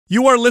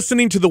You are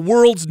listening to the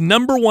world's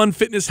 #1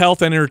 fitness,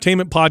 health, and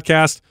entertainment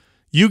podcast.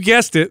 You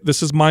guessed it,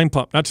 this is Mind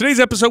Pump. Now, today's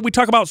episode, we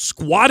talk about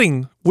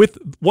squatting with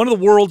one of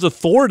the world's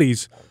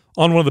authorities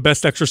on one of the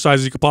best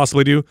exercises you could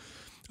possibly do.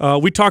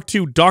 We talked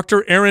to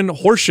Dr. Aaron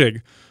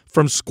Horschig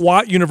from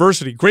Squat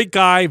University. Great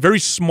guy, very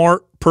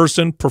smart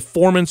person,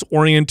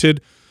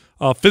 performance-oriented,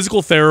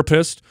 physical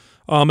therapist.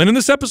 And in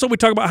this episode, we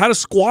talk about how to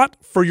squat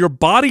for your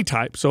body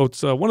type. So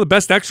it's one of the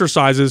best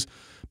exercises,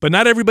 but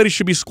not everybody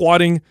should be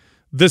squatting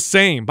the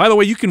same. By the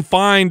way, you can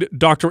find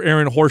Dr.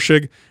 Aaron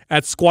Horschig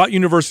at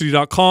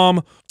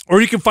squatuniversity.com,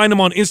 or you can find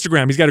him on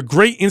Instagram. He's got a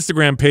great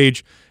Instagram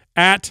page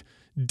at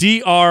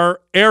Dr.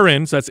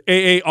 Aaron, so that's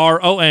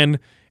AARON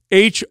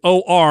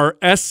HORSCHIG.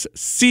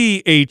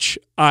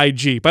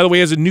 By the way,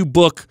 he has a new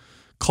book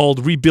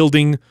called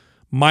Rebuilding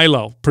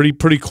Milo.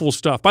 Pretty cool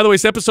stuff. By the way,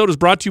 this episode is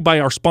brought to you by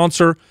our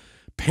sponsor,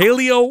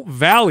 Paleo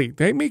Valley.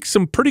 They make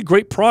some pretty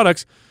great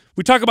products.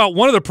 We talk about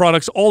one of their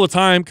products all the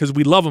time because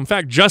we love them. In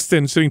fact,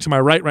 Justin, sitting to my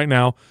right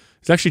now,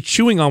 is actually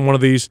chewing on one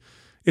of these.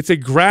 It's a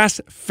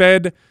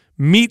grass-fed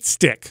meat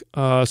stick.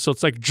 So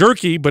it's like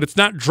jerky, but it's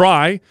not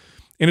dry,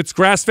 and it's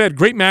grass-fed.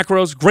 Great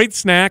macros, great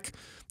snack.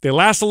 They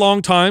last a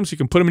long time, so you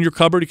can put them in your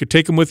cupboard. You could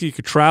take them with you. You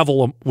could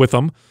travel with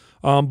them.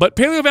 But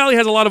Paleo Valley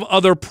has a lot of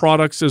other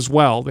products as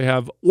well. They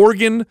have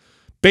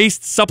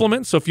organ-based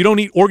supplements. So if you don't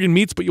eat organ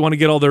meats, but you want to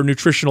get all their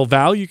nutritional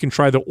value, you can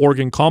try the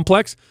organ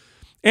complex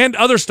and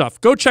other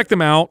stuff. Go check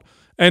them out.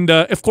 And,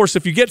 of course,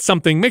 if you get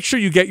something, make sure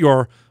you get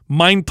your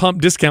Mind Pump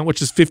discount, which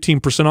is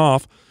 15%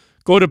 off.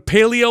 Go to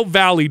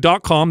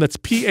paleovalley.com. That's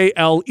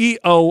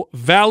P-A-L-E-O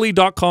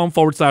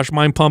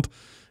valley.com/Mind Pump.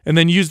 And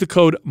then use the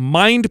code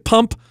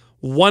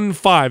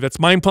MindPump15. That's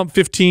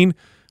MindPump15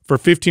 for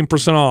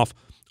 15% off.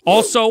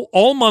 Also,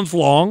 all month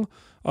long,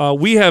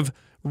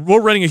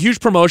 we're running a huge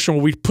promotion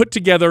where we put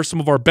together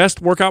some of our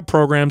best workout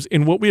programs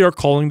in what we are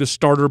calling the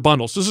starter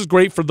bundles. This is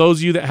great for those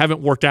of you that haven't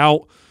worked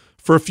out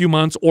for a few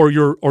months, or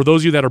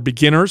those of you that are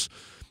beginners.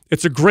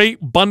 It's a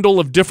great bundle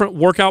of different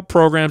workout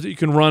programs that you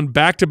can run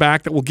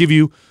back-to-back that will give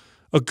you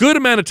a good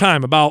amount of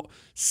time, about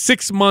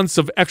 6 months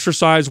of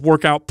exercise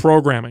workout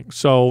programming.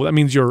 So that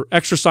means your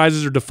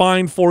exercises are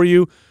defined for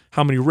you,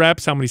 how many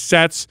reps, how many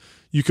sets,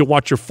 you can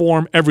watch your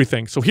form,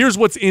 everything. So here's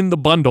what's in the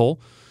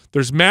bundle.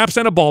 There's MAPS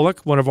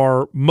Anabolic, one of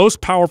our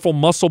most powerful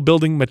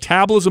muscle-building,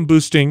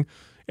 metabolism-boosting,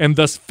 and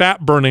thus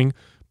fat-burning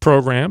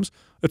programs.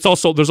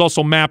 There's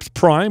also MAPS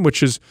Prime,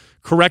 which is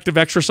corrective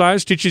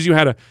exercise, teaches you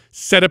how to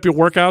set up your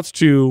workouts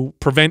to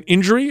prevent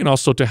injury and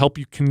also to help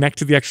you connect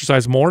to the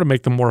exercise more to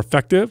make them more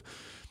effective.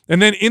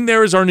 And then in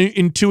there is our new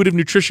intuitive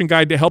nutrition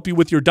guide to help you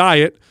with your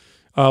diet,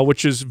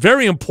 which is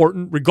very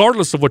important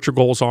regardless of what your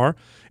goals are.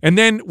 And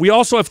then we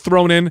also have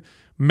thrown in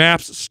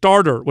MAPS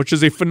Starter, which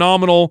is a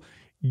phenomenal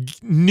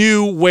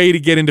new way to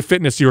get into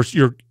fitness, your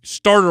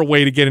starter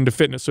way to get into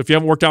fitness. So if you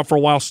haven't worked out for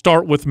a while,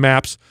 start with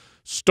MAPS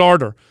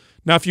Starter.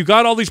 Now, if you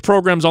got all these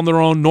programs on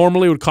their own,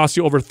 normally it would cost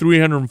you over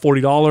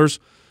 $340.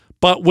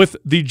 But with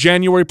the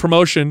January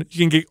promotion, you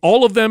can get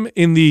all of them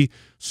in the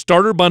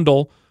starter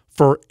bundle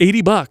for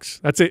 $80.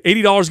 That's it.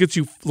 $80 gets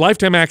you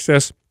lifetime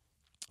access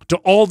to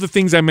all the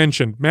things I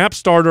mentioned: MAPS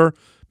Starter,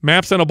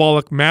 MAPS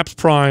Anabolic, MAPS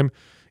Prime,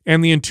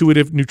 and the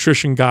Intuitive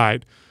Nutrition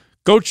Guide.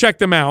 Go check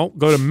them out.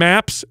 Go to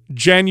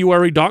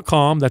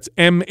mapsjanuary.com. That's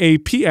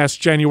M-A-P-S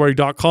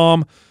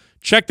January.com.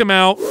 Check them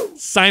out.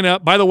 Sign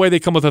up. By the way, they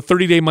come with a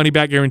 30-day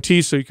money-back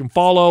guarantee, so you can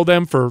follow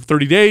them for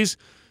 30 days.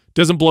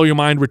 Doesn't blow your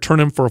mind, return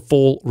them for a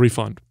full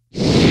refund.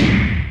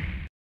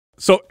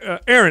 So,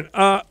 Aaron,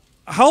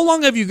 how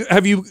long have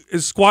you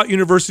Squat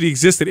University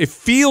existed? It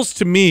feels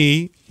to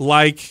me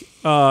like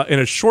in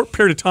a short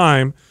period of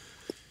time,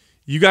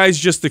 you guys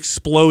just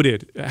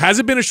exploded. Has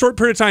it been a short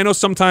period of time? I know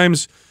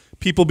sometimes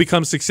people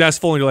become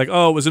successful and you're like,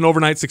 oh, it was an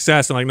overnight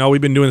success. And like, no,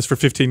 we've been doing this for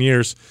 15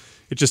 years.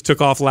 It just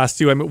took off last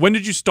 2. I mean, when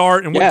did you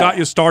start and what got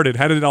you started?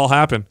 How did it all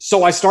happen?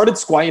 So I started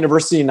Squat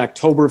University in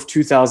October of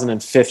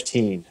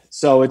 2015.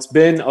 So it's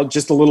been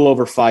just a little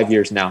over 5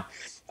 years now.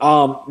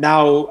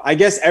 Now, I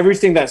guess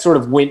everything that sort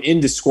of went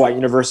into Squat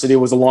University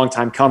was a long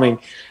time coming.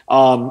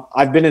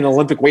 I've been an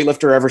Olympic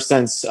weightlifter ever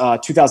since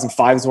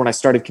 2005 is when I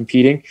started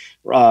competing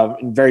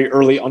in very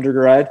early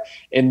undergrad,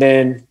 and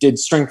then did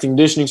strength and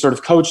conditioning sort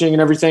of coaching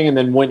and everything, and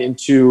then went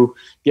into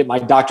get my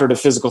doctorate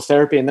of physical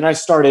therapy. And then I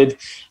started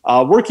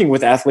working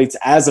with athletes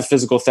as a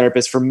physical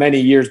therapist for many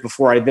years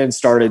before I then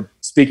started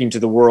speaking to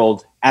the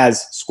world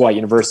as Squat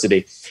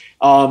University.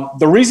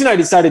 The reason I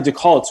decided to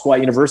call it Squat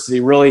University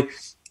really,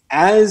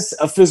 as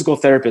a physical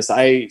therapist,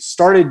 I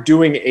started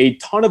doing a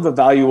ton of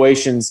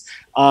evaluations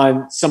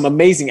on some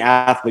amazing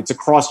athletes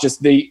across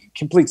just the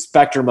complete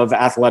spectrum of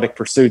athletic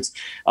pursuits.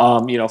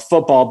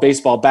 Football,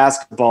 baseball,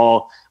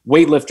 basketball,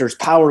 weightlifters,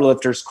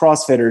 powerlifters,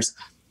 CrossFitters.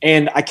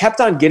 And I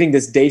kept on getting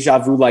this deja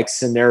vu-like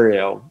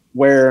scenario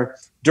where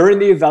during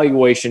the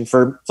evaluation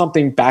for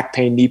something back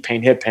pain, knee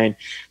pain, hip pain,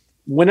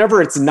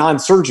 whenever it's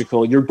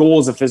non-surgical, your goal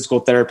as a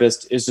physical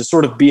therapist is to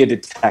sort of be a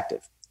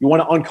detective. You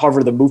want to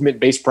uncover the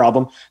movement-based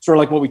problem, sort of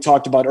like what we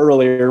talked about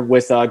earlier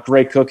with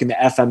Gray Cook and the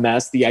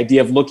FMS, the idea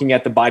of looking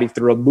at the body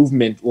through a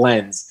movement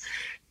lens.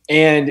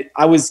 And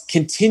I was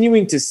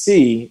continuing to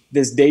see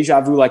this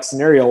deja vu-like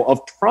scenario of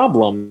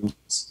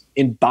problems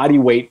in body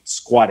weight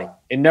squatting,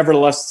 and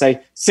nevertheless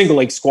say single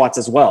leg squats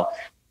as well.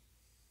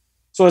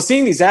 So I was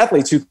seeing these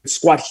athletes who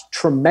squat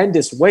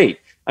tremendous weight.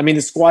 I mean,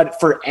 the squat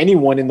for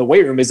anyone in the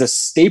weight room is a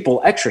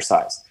staple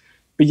exercise.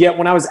 But yet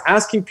when I was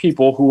asking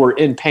people who were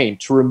in pain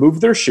to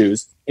remove their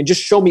shoes and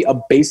just show me a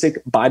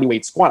basic body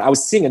weight squat, I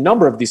was seeing a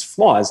number of these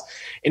flaws.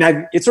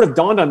 And it sort of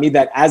dawned on me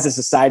that as a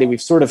society,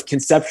 we've sort of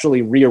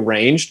conceptually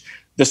rearranged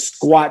the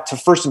squat to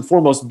first and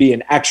foremost be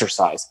an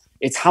exercise.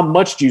 It's how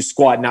much do you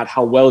squat, not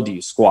how well do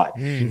you squat.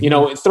 Mm-hmm. You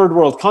know, in third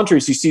world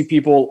countries, you see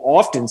people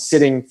often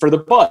sitting for the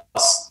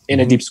bus in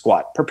a deep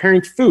squat,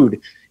 preparing food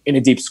in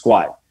a deep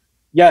squat.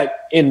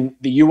 Yet in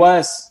the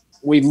US,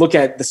 we look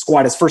at the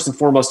squat as first and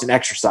foremost an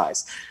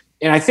exercise.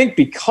 And I think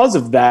because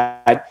of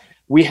that,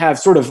 we have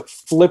sort of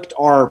flipped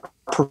our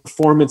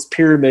performance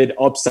pyramid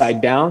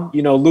upside down.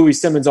 You know, Louis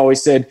Simmons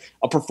always said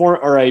a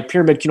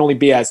pyramid can only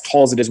be as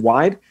tall as it is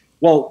wide.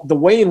 Well, the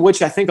way in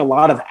which I think a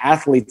lot of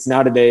athletes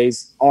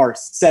nowadays are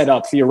set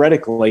up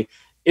theoretically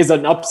is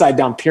an upside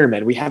down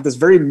pyramid. We have this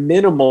very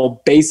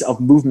minimal base of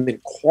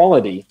movement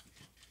quality,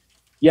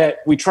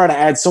 yet we try to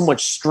add so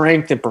much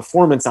strength and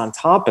performance on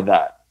top of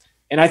that.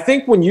 And I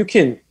think when you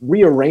can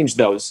rearrange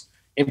those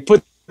and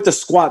put the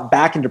squat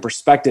back into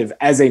perspective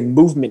as a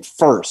movement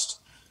first,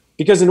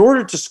 because in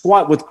order to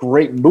squat with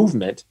great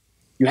movement,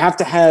 you have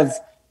to have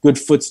good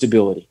foot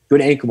stability,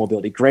 good ankle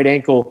mobility, great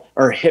ankle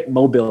or hip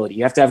mobility.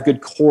 You have to have good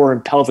core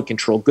and pelvic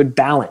control, good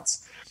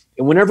balance.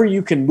 And whenever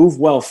you can move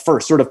well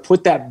first, sort of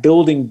put that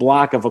building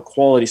block of a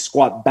quality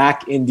squat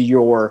back into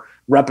your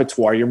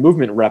repertoire, your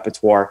movement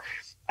repertoire,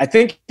 I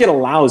think it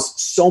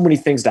allows so many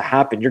things to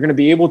happen. You're going to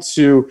be able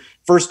to,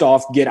 first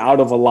off, get out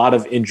of a lot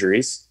of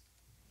injuries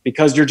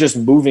because you're just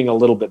moving a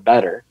little bit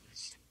better.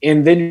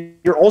 And then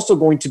you're also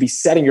going to be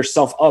setting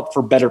yourself up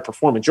for better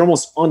performance. You're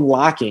almost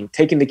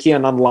taking the key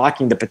on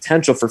unlocking the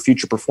potential for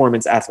future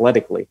performance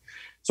athletically.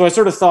 So I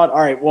sort of thought, all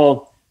right,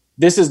 well,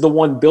 this is the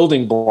one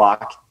building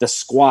block, the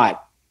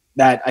squat,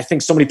 that I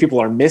think so many people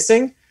are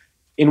missing.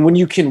 And when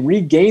you can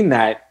regain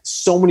that,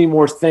 so many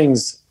more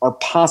things are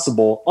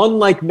possible,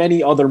 unlike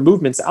many other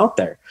movements out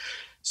there.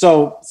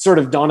 So sort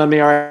of dawned on me,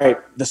 all right,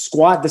 the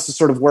squat, this is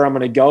sort of where I'm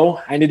going to go.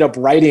 I ended up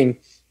writing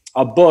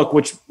a book,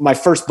 which my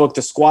first book,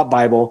 The Squat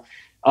Bible,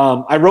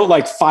 I wrote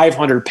like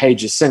 500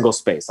 pages, single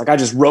space. Like I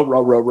just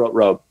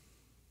wrote.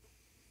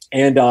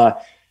 And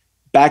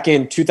back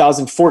in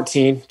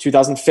 2014,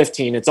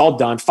 2015, it's all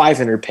done,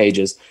 500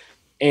 pages.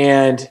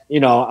 And, you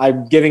know,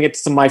 I'm giving it to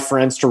some of my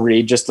friends to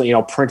read, just, you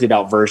know, printed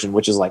out version,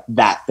 which is like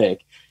that thick.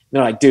 And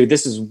they're like, dude,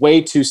 this is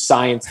way too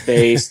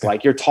science-based.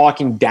 Like you're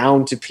talking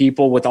down to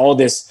people with all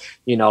this,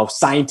 you know,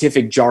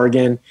 scientific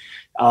jargon.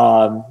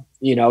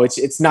 You know,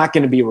 it's not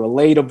going to be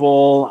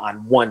relatable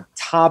on one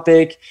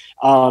topic.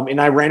 And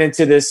I ran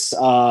into this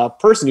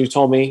person who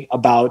told me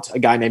about a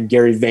guy named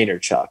Gary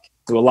Vaynerchuk,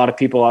 who a lot of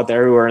people out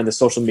there who are in the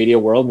social media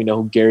world, we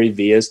know who Gary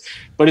V is.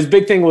 But his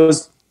big thing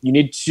was you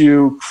need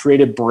to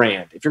create a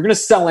brand. If you're going to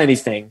sell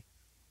anything,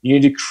 you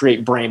need to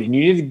create branding.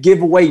 You need to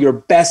give away your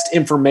best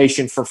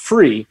information for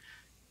free.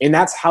 And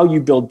that's how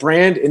you build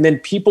brand. And then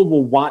people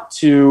will want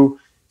to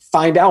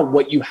find out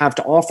what you have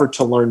to offer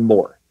to learn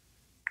more.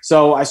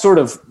 So I sort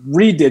of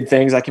redid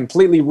things. I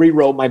completely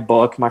rewrote my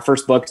book, my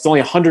first book. It's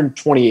only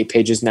 128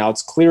 pages now.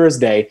 It's clear as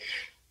day.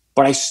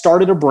 But I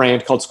started a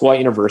brand called Squat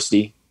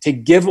University to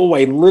give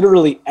away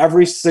literally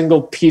every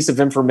single piece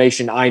of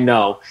information I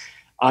know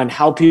on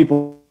how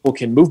people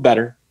can move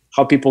better,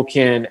 how people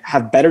can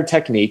have better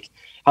technique,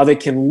 how they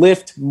can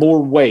lift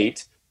more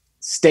weight,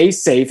 stay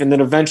safe, and then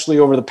eventually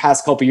over the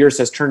past couple of years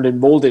has turned and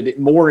molded it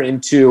more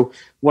into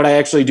what I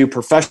actually do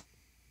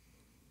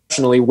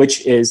professionally,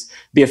 which is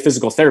be a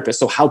physical therapist.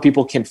 So how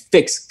people can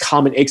fix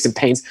common aches and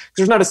pains. Because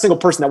there's not a single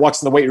person that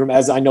walks in the weight room,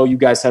 as I know you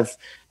guys have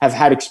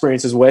had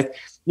experiences with.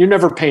 You're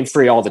never pain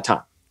free all the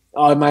time.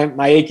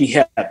 My achy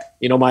hip,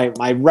 you know,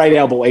 my right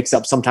elbow aches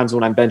up sometimes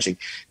when I'm benching.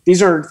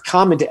 These are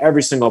common to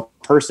every single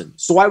person.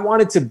 So I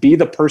wanted to be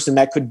the person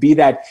that could be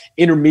that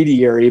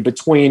intermediary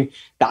between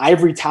the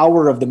ivory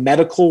tower of the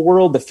medical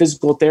world, the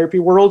physical therapy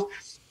world,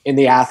 and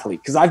the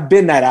athlete. Because I've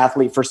been that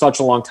athlete for such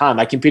a long time.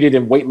 I competed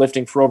in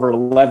weightlifting for over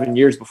 11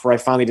 years before I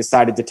finally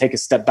decided to take a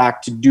step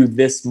back to do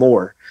this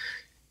more.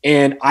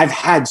 And I've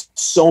had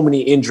so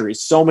many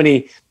injuries, so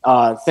many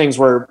things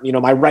where, you know,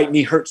 my right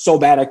knee hurt so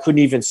bad I couldn't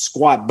even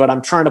squat, but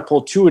I'm trying to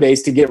pull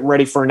two-a-days to get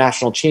ready for a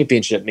national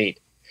championship meet.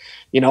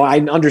 You know, I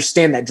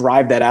understand that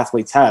drive that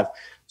athletes have.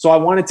 So I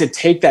wanted to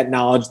take that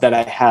knowledge that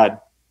I had,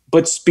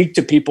 but speak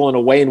to people in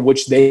a way in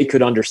which they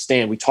could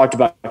understand. We talked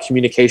about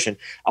communication.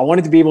 I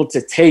wanted to be able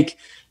to take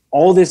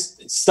all this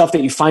stuff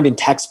that you find in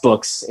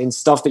textbooks and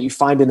stuff that you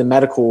find in the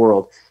medical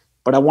world,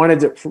 but I wanted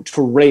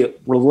to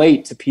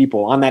relate to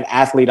people on that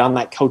athlete, on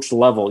that coach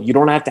level. You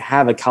don't have to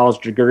have a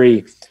college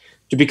degree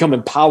to become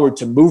empowered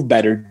to move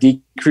better,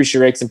 decrease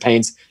your aches and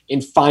pains,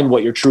 and find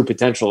what your true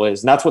potential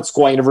is. And that's what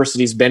Squat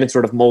University has been and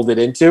sort of molded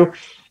into.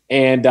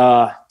 And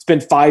it's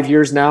been 5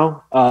 years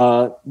now.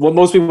 What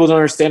most people don't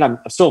understand, I'm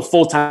still a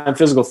full-time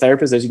physical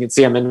therapist. As you can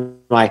see, I'm in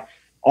my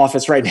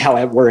office right now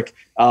at work.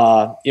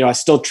 I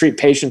still treat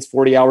patients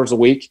 40 hours a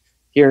week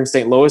here in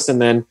St. Louis.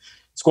 And then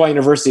Squat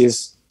University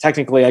is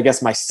technically, I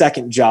guess, my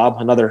second job,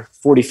 another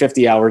 40,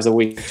 50 hours a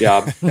week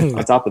job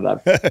on top of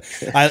that.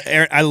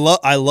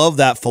 I love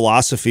that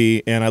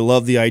philosophy, and I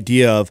love the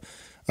idea of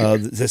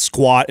the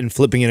squat and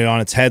flipping it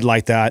on its head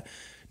like that.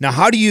 Now,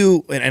 how do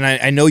you, and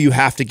I know you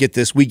have to get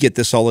this, we get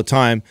this all the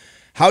time,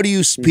 how do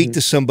you speak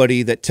to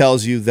somebody that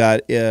tells you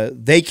that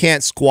they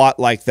can't squat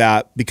like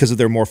that because of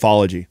their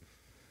morphology?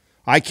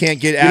 I can't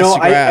get ass to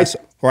grass,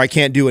 or I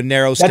can't do a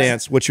narrow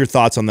stance. What's your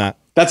thoughts on that?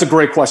 That's a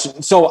great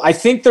question. So I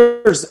think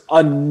there's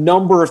a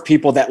number of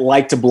people that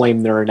like to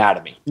blame their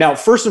anatomy. Now,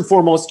 first and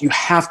foremost, you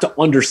have to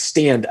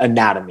understand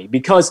anatomy,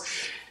 because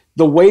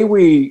the way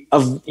we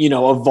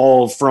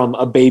evolve from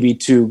a baby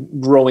to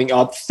growing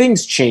up,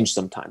 things change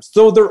sometimes.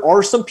 So there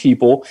are some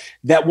people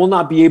that will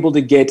not be able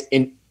to get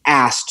an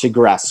ass to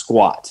grass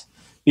squat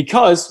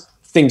because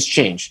things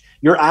change.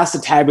 Your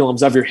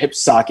acetabulums of your hip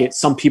socket,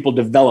 some people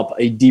develop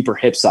a deeper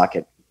hip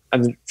socket.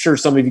 I'm sure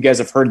some of you guys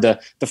have heard the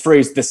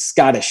phrase, the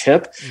Scottish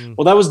hip.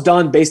 Well, that was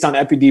done based on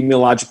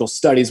epidemiological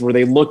studies where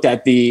they looked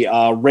at the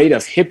rate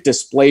of hip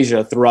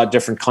dysplasia throughout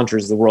different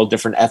countries of the world,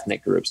 different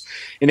ethnic groups.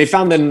 And they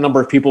found that a number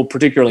of people,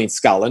 particularly in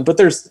Scotland, but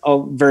there's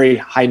very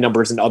high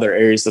numbers in other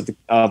areas of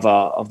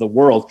the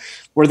world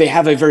where they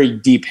have a very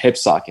deep hip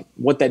socket.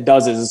 What that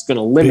does is it's going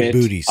to limit,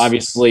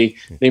 obviously,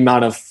 the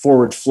amount of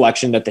forward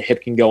flexion that the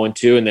hip can go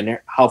into, and then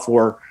how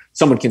far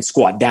someone can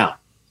squat down.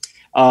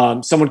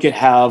 Someone could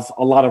have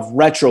a lot of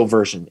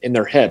retroversion in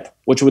their hip,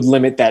 which would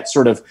limit that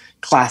sort of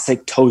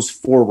classic toes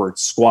forward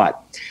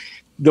squat.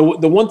 The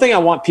one thing I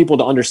want people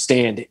to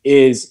understand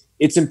is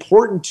it's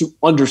important to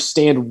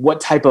understand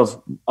what type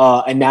of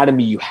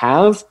anatomy you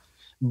have,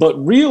 but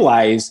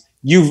realize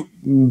you've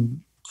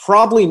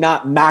probably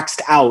not maxed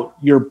out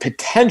your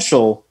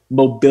potential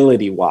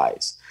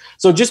mobility-wise.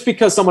 So just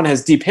because someone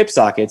has deep hip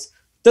sockets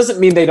doesn't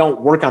mean they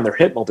don't work on their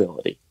hip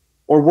mobility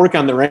or work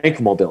on their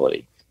ankle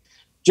mobility.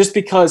 Just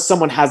because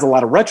someone has a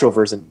lot of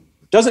retroversion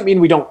doesn't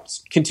mean we don't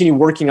continue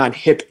working on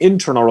hip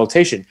internal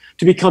rotation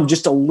to become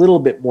just a little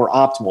bit more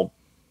optimal.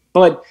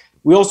 But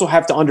we also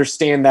have to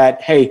understand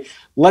that, hey,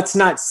 let's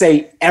not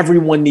say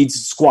everyone needs to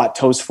squat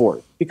toes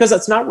forward, because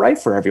that's not right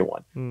for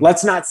everyone.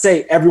 Let's not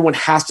say everyone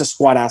has to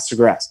squat ass to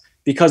grass,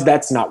 because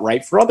that's not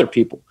right for other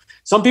people.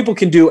 Some people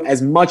can do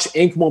as much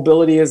ankle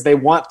mobility as they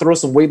want, throw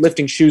some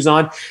weightlifting shoes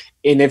on,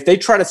 and if they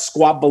try to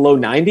squat below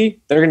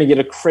 90, they're going to get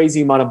a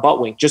crazy amount of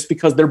butt wink just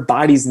because their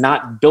body's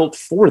not built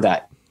for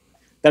that.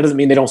 That doesn't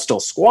mean they don't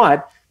still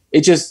squat.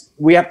 It just,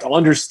 we have to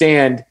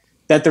understand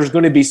that there's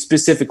going to be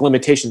specific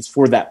limitations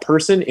for that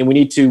person, and we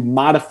need to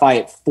modify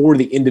it for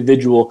the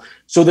individual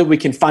so that we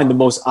can find the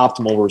most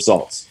optimal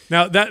results.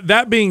 Now,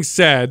 that being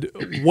said,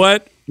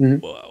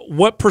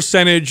 what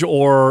percentage,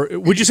 or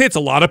would you say it's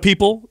a lot of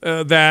people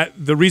that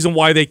the reason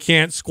why they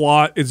can't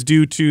squat is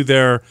due to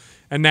their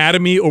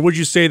anatomy, or would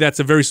you say that's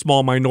a very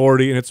small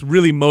minority and it's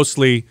really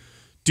mostly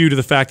due to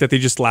the fact that they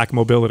just lack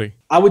mobility?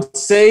 I would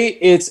say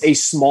it's a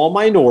small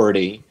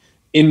minority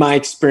in my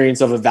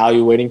experience of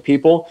evaluating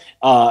people.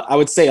 I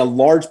would say a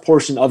large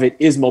portion of it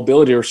is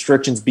mobility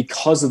restrictions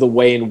because of the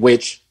way in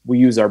which we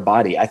use our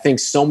body. I think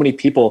so many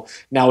people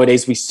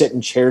nowadays, we sit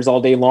in chairs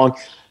all day long.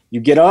 You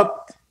get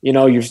up,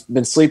 you've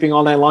been sleeping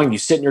all night long. You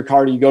sit in your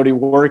car, you go to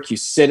work, you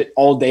sit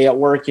all day at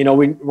work.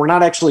 We're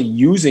not actually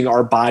using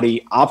our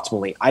body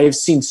optimally. I have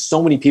seen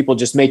so many people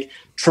just make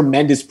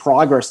tremendous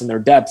progress in their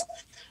depth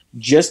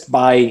just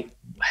by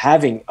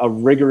having a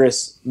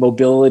rigorous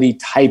mobility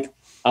type,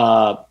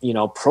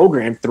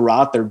 program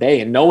throughout their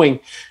day, and knowing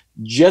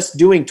just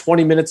doing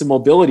 20 minutes of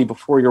mobility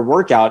before your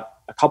workout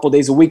a couple of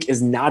days a week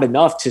is not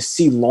enough to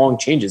see long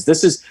changes.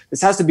 This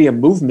has to be a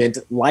movement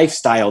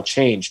lifestyle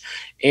change.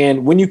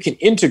 And when you can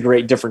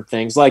integrate different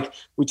things, like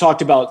we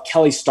talked about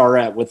Kelly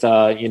Starrett with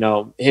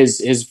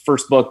his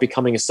first book,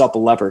 Becoming a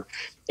Supple Leopard.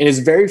 In his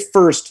very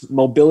first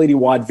mobility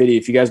WOD video,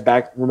 if you guys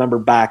remember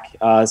back,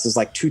 this is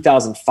like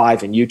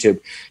 2005 in YouTube,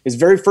 his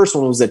very first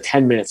one was a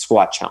 10-minute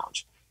squat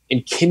challenge.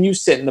 And can you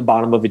sit in the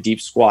bottom of a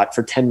deep squat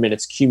for 10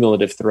 minutes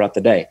cumulative throughout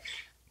the day?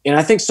 And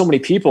I think so many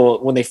people,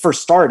 when they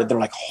first started, they're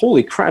like,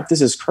 holy crap,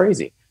 this is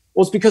crazy.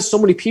 Well, it's because so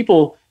many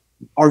people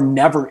are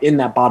never in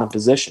that bottom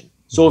position.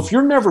 So if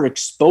you're never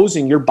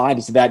exposing your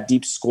body to that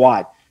deep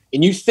squat,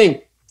 and you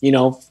think,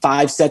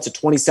 5 sets of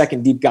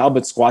 20-second deep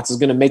goblet squats is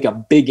going to make a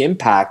big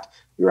impact,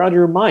 you're out of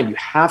your mind. You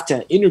have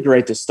to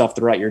integrate this stuff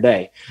throughout your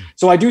day.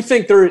 So I do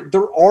think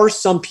there are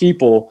some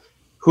people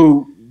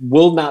who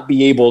will not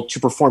be able to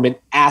perform an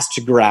ass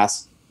to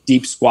grass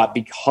deep squat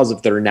because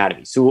of their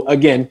anatomy. So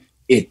again,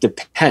 it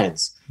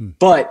depends.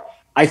 But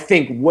I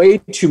think way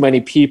too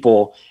many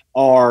people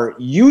are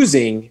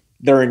using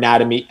their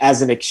anatomy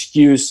as an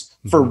excuse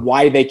for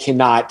why they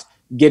cannot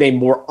get a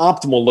more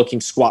optimal looking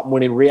squat,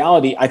 when in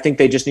reality, I think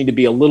they just need to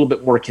be a little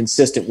bit more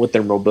consistent with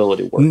their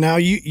mobility work. Now,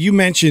 you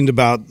mentioned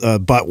about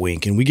butt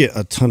wink, and we get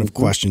a ton of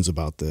questions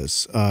about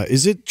this.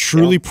 Is it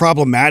truly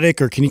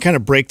problematic, or can you kind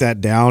of break that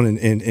down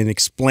and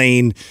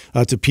explain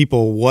to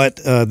people what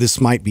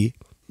this might be?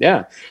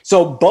 Yeah.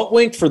 So butt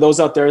wink, for those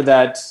out there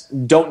that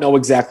don't know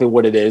exactly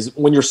what it is,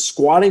 when you're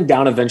squatting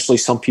down, eventually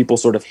some people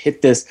sort of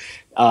hit this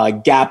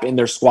gap in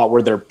their squat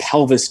where their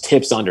pelvis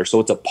tips under. So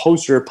it's a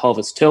posterior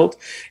pelvis tilt.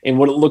 And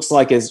what it looks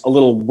like is a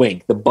little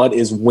wink. The butt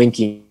is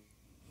winking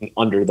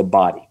under the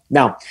body.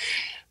 Now,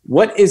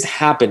 what is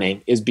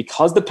happening is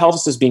because the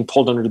pelvis is being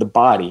pulled under the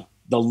body,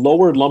 the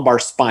lower lumbar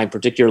spine,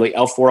 particularly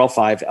L4,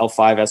 L5,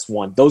 L5,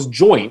 S1, those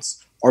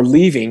joints are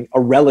leaving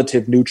a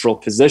relative neutral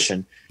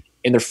position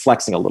and they're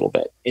flexing a little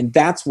bit. And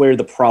that's where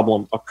the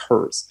problem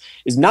occurs.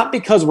 Is not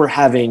because we're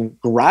having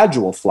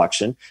gradual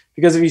flexion,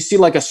 because if you see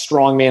like a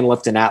strongman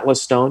lift an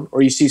Atlas stone,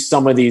 or you see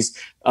some of these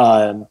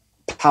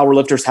power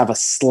lifters have a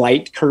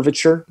slight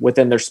curvature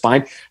within their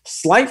spine,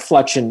 slight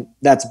flexion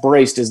that's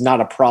braced is not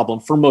a problem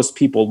for most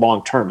people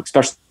long term,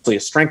 especially a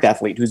strength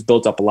athlete who's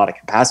built up a lot of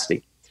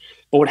capacity.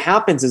 But what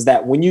happens is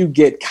that when you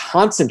get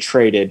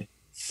concentrated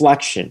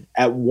flexion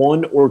at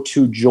one or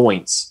two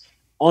joints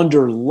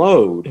under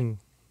load,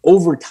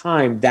 over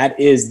time, that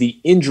is the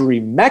injury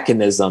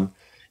mechanism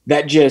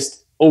that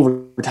just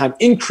over time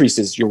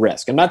increases your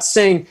risk. I'm not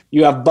saying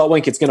you have butt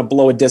wink, it's going to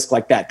blow a disc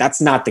like that.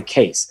 That's not the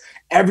case.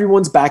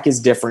 Everyone's back is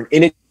different,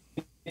 and it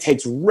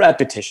takes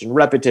repetition.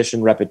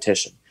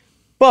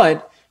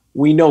 But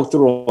we know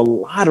through a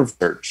lot of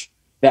research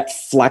that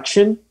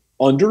flexion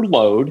under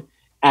load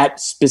at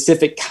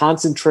specific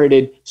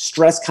concentrated,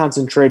 stress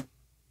concentrated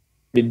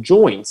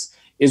joints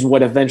is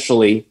what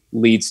eventually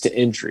leads to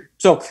injury.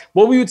 So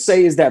what we would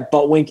say is that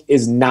butt wink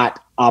is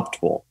not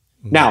optimal.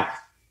 Now,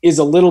 is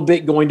a little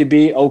bit going to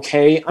be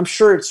okay? I'm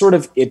sure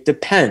it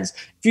depends.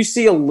 If you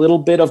see a little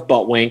bit of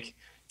butt wink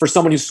for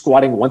someone who's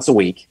squatting once a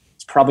week,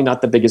 it's probably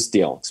not the biggest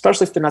deal,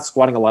 especially if they're not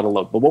squatting a lot of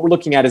load. But what we're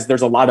looking at is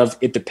there's a lot of,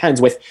 it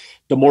depends, with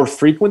the more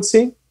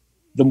frequency,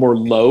 the more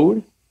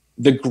load,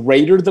 the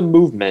greater the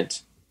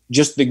movement,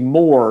 just the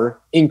more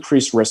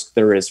increased risk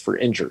there is for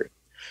injury.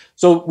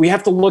 So we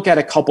have to look at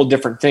a couple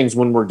different things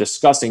when we're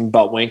discussing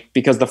butt wink,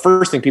 because the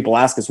first thing people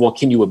ask is, well,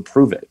 can you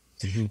improve it?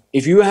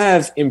 If you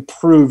have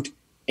improved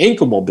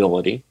ankle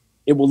mobility,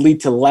 it will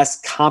lead to less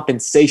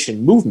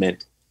compensation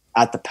movement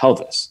at the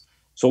pelvis.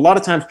 So a lot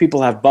of times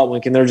people have butt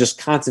wink and they're just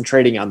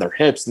concentrating on their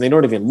hips and they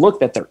don't even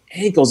look that their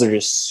ankles are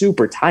just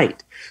super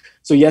tight.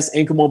 So yes,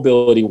 ankle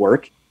mobility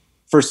work.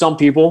 For some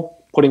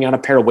people, putting on a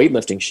pair of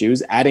weightlifting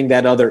shoes, adding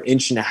that other 1.5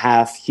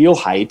 inch heel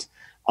height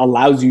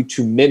allows you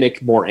to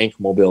mimic more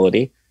ankle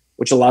mobility,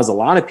 which allows a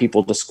lot of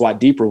people to squat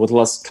deeper with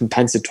less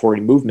compensatory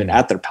movement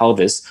at their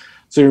pelvis.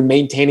 So you're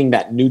maintaining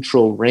that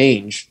neutral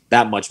range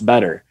that much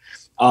better.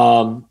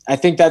 I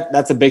think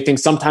that's a big thing.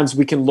 Sometimes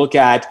we can look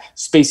at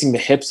spacing the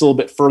hips a little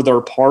bit further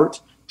apart,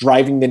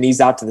 driving the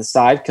knees out to the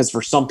side, because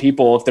for some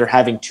people, if they're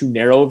having too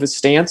narrow of a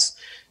stance,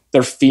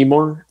 their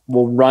femur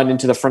will run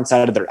into the front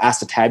side of their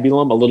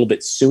acetabulum a little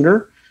bit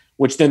sooner,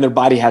 which then their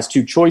body has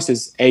two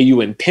choices. A,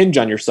 you impinge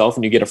on yourself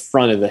and you get a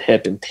front of the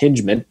hip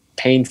impingement,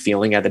 pain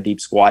feeling at the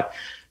deep squat,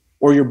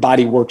 or your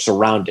body works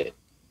around it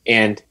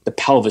and the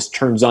pelvis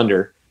turns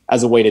under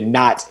as a way to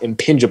not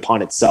impinge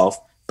upon itself,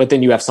 but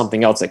then you have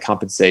something else that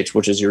compensates,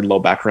 which is your low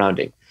back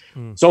rounding.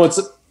 So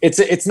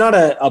it's not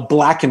a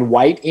black and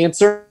white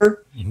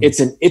answer.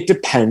 It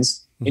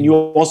depends. And you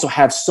also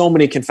have so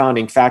many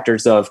confounding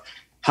factors of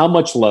how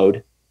much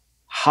load,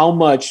 how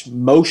much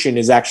motion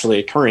is actually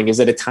occurring. Is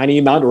it a tiny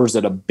amount or is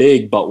it a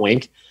big butt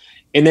wink?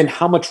 And then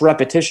how much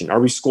repetition? Are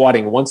we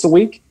squatting once a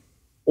week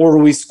or are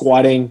we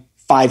squatting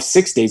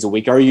 5-6 days a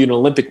week? Are you an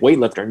Olympic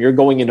weightlifter and you're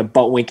going into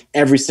butt wink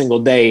every single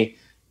day,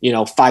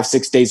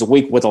 5-6 days a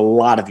week with a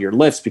lot of your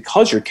lifts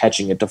because you're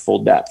catching it to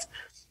full depth?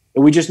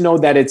 And we just know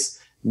that it's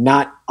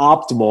not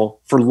optimal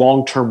for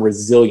long-term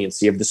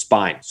resiliency of the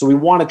spine. So we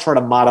want to try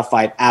to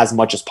modify it as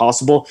much as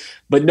possible,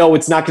 but no,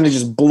 it's not going to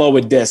just blow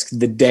a disc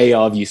the day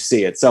of you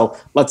see it. So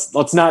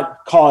let's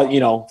not call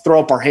it, throw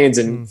up our hands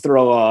and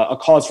throw a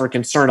cause for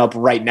concern up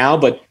right now,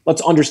 but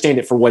let's understand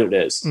it for what it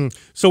is.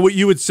 So what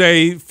you would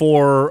say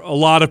for a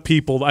lot of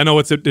people, I know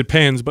it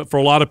depends, but for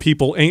a lot of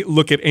people,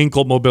 look at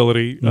ankle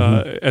mobility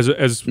as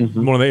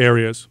one of the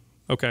areas.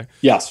 Okay.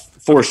 Yes,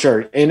 for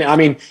sure. And I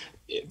mean,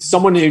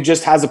 someone who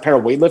just has a pair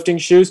of weightlifting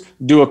shoes,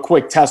 do a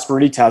quick test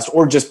retest,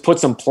 or just put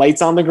some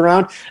plates on the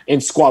ground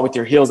and squat with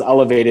your heels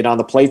elevated on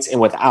the plates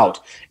and without.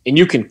 And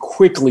you can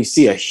quickly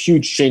see a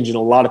huge change in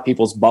a lot of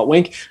people's butt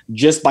wink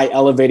just by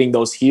elevating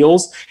those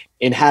heels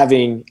and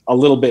having a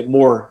little bit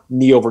more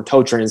knee over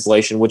toe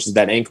translation, which is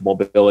that ankle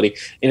mobility.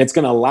 And it's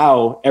going to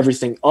allow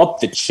everything up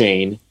the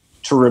chain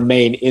to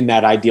remain in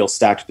that ideal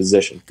stacked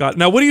position. Got it.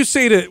 Now, what do you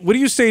say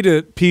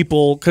to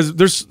people? Because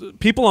there's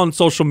people on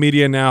social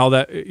media now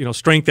that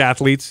strength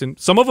athletes, and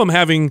some of them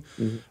having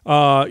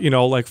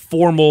like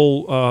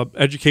formal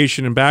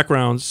education and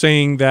backgrounds,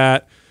 saying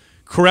that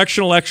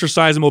correctional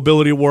exercise and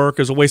mobility work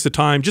is a waste of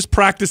time. Just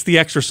practice the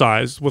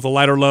exercise with a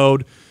lighter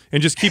load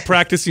and just keep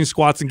practicing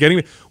squats and getting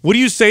it. What do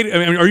you say?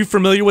 Are you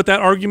familiar with that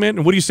argument?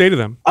 And what do you say to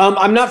them?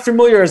 I'm not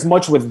familiar as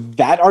much with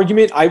that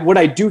argument. What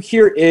I do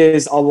hear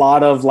is a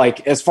lot of,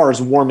 like, as far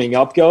as warming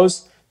up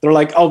goes, they're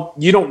like, oh,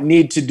 you don't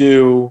need to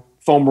do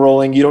foam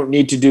rolling. You don't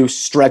need to do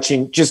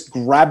stretching. Just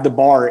grab the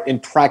bar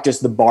and practice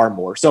the bar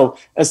more. So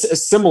a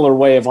similar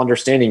way of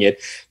understanding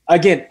it.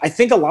 Again, I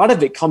think a lot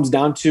of it comes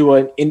down to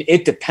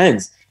it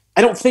depends.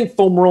 I don't think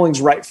foam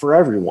rolling's right for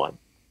everyone.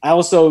 I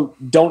also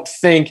don't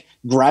think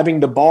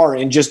grabbing the bar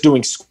and just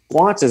doing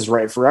squats is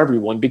right for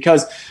everyone,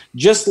 because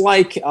just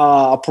like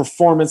a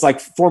performance like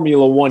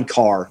Formula One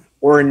car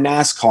or a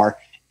NASCAR,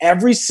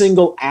 every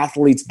single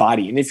athlete's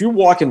body, and if you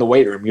walk in the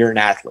weight room, you're an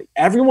athlete.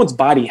 Everyone's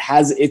body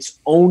has its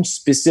own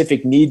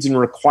specific needs and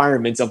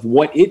requirements of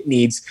what it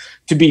needs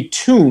to be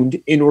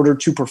tuned in order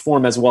to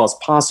perform as well as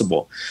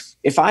possible.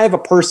 If I have a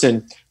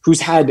person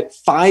who's had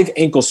 5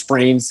 ankle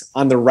sprains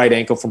on their right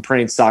ankle from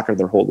playing soccer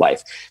their whole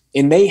life,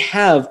 and they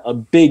have a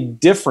big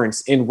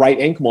difference in right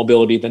ankle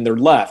mobility than their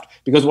left,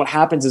 because what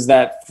happens is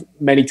that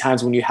many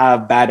times when you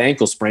have bad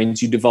ankle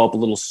sprains, you develop a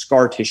little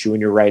scar tissue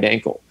in your right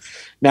ankle.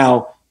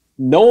 Now,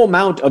 no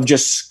amount of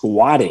just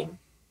squatting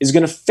is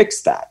going to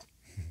fix that.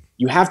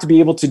 You have to be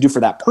able to do for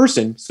that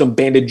person some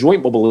banded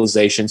joint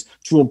mobilizations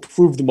to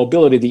improve the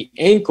mobility of the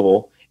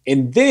ankle,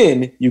 and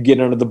then you get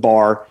under the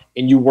bar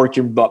and you work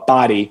your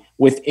body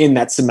within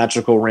that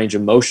symmetrical range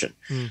of motion.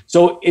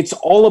 So it's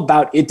all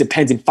about, it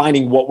depends, and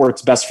finding what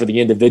works best for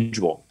the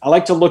individual. I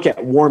like to look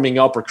at warming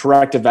up or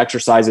corrective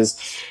exercises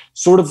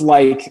sort of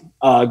like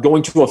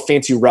going to a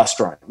fancy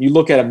restaurant. You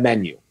look at a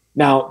menu.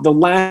 Now, the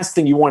last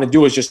thing you want to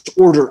do is just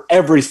order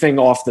everything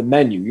off the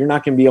menu. You're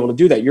not going to be able to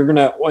do that. You're going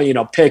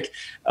to, pick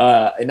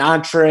an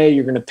entree.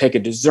 You're going to pick a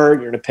dessert.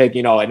 You're going to pick,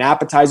 an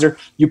appetizer.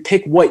 You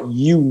pick what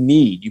you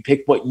need. You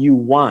pick what you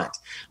want.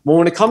 Well,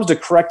 when it comes to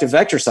corrective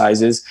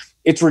exercises,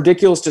 it's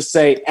ridiculous to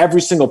say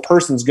every single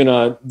person's going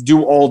to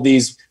do all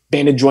these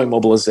banded joint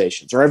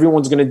mobilizations, or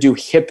everyone's going to do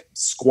hip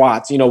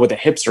squats, with a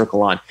hip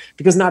circle on,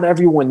 because not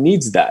everyone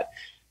needs that.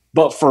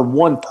 But for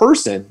one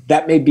person,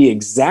 that may be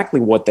exactly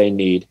what they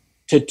need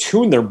to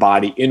tune their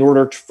body in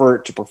order for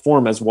it to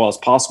perform as well as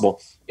possible.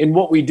 And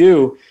what we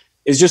do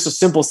is just a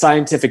simple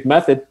scientific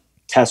method: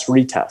 test,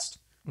 retest.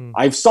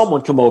 I have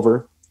someone come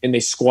over and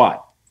they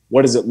squat.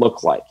 What does it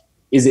look like?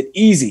 Is it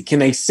easy? Can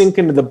they sink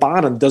into the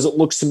bottom? Does it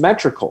look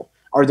symmetrical?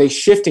 Are they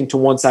shifting to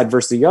one side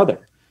versus the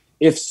other?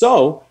 If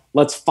so,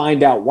 let's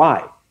find out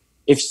why.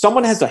 If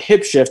someone has a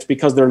hip shift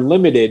because they're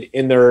limited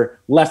in their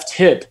left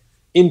hip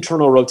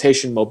internal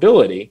rotation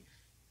mobility,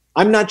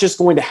 I'm not just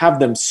going to have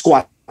them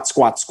squat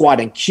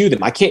and cue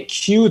them. I can't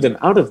cue them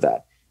out of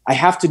that. I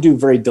have to do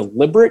very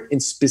deliberate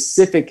and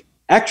specific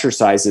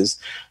exercises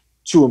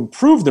to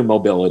improve their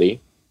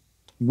mobility,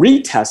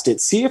 retest it,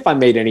 see if I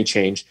made any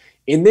change,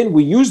 and then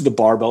we use the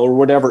barbell or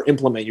whatever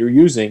implement you're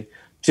using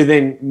to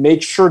then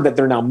make sure that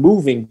they're now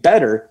moving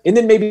better. And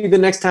then maybe the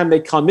next time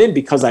they come in,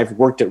 because I've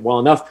worked it well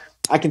enough,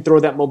 I can throw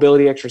that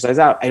mobility exercise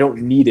out. I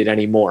don't need it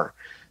anymore.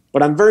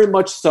 But I'm very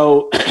much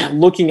so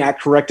looking at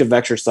corrective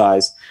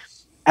exercise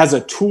as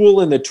a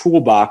tool in the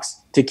toolbox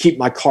to keep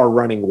my car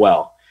running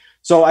well.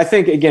 So I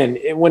think, again,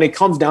 when it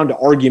comes down to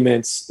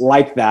arguments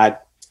like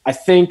that, I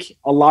think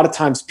a lot of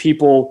times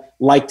people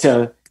like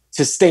to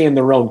stay in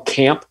their own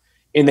camp,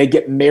 and they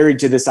get married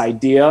to this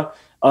idea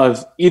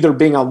of either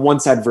being on one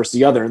side versus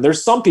the other. And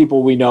there's some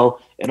people we know,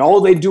 and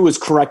all they do is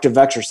corrective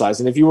exercise.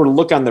 And if you were to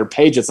look on their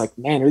page, it's like,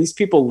 man, are these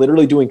people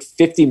literally doing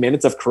 50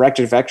 minutes of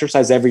corrective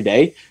exercise every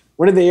day?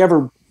 When are they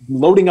ever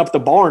loading up the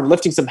bar and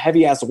lifting some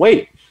heavy ass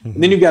weight?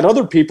 And then you've got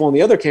other people in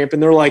the other camp,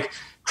 and they're like,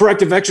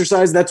 corrective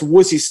exercise, that's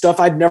wussy stuff.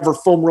 I'd never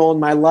foam roll in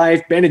my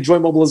life. Banded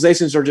joint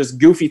mobilizations are just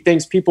goofy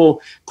things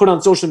people put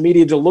on social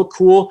media to look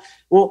cool.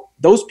 Well,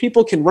 those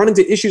people can run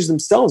into issues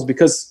themselves,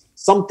 because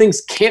some things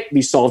can't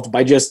be solved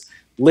by just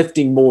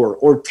lifting more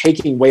or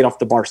taking weight off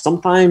the bar.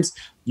 Sometimes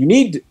you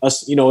need a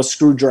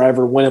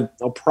screwdriver when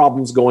a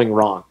problem's going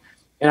wrong.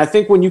 And I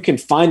think when you can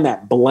find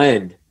that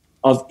blend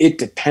of it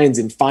depends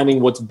and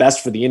finding what's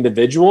best for the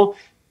individual,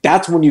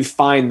 that's when you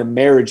find the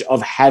marriage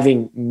of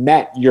having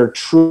met your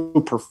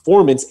true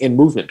performance and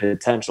movement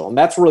potential. And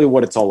that's really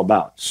what it's all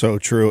about. So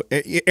true.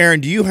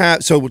 Aaron,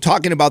 so we're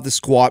talking about the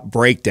squat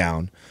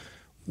breakdown.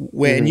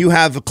 When you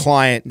have a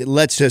client,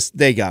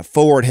 they got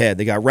forward head,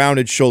 they got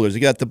rounded shoulders,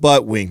 they got the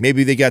butt wing,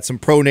 maybe they got some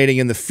pronating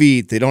in the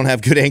feet, they don't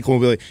have good ankle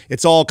mobility.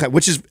 It's all,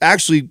 which is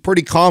actually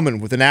pretty common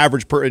with an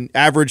average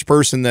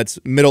person that's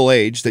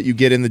middle-aged that you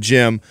get in the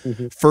gym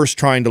first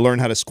trying to learn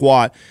how to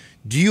squat.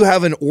 Do you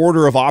have an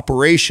order of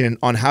operation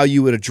on how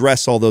you would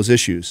address all those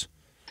issues?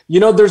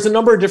 There's a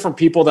number of different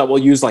people that will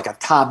use like a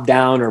top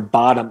down or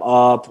bottom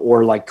up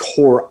or like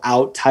core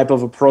out type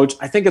of approach.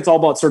 I think it's all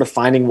about sort of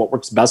finding what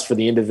works best for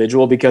the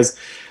individual, because,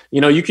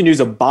 you can use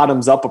a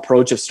bottoms up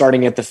approach of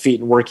starting at the feet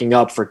and working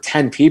up for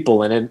 10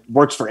 people, and it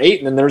works for 8.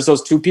 And then there's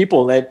those 2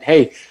 people that,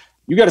 hey,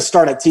 you got to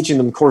start at teaching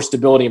them core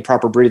stability and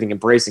proper breathing and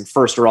bracing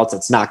first, or else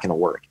it's not going to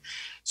work.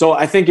 So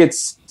I think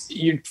it's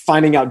you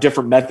finding out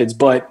different methods.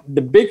 But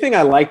the big thing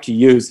I like to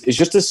use is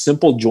just a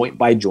simple joint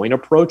by joint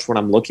approach when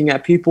I'm looking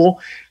at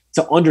people,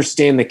 to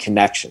understand the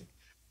connection,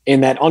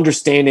 and that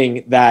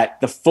understanding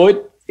that the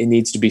foot, it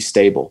needs to be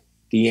stable.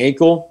 The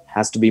ankle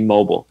has to be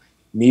mobile.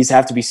 Knees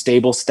have to be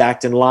stable,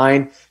 stacked in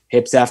line.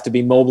 Hips have to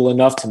be mobile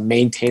enough to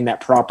maintain that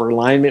proper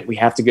alignment. We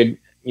have to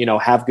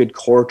have good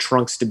core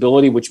trunk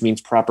stability, which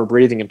means proper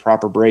breathing and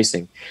proper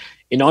bracing.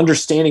 In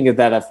understanding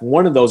that if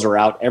one of those are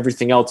out,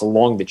 everything else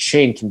along the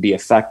chain can be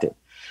affected.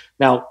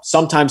 Now,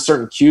 sometimes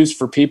certain cues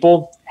for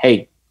people,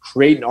 hey,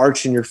 create an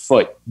arch in your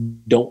foot.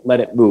 Don't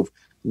let it move.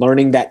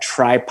 Learning that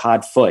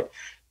tripod foot.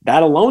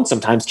 That alone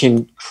sometimes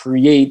can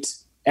create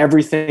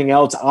everything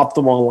else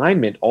optimal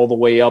alignment all the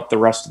way up the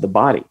rest of the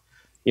body.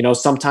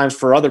 Sometimes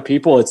for other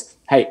people, it's,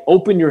 hey,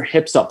 open your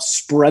hips up,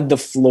 spread the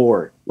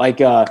floor.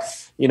 Like,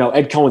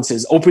 Ed Cohen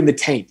says, open the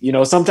taint.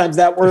 Sometimes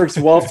that works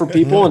well for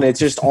people, and it's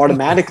just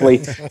automatically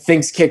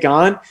things kick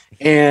on,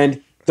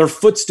 and their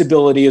foot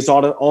stability is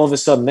all of a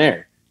sudden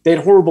there. They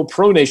had horrible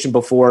pronation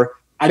before.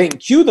 I didn't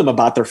cue them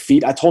about their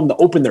feet. I told them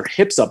to open their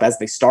hips up as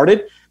they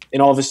started,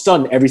 and all of a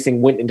sudden,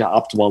 everything went into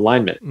optimal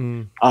alignment.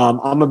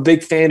 I'm a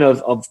big fan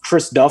of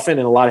Chris Duffin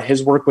and a lot of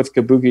his work with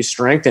Kabuki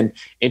Strength,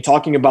 and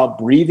talking about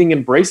breathing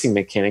and bracing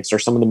mechanics are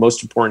some of the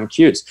most important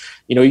cues.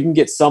 You can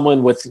get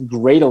someone with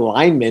great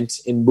alignment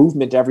and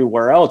movement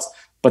everywhere else,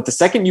 but the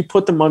second you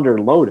put them under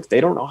load, if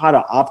they don't know how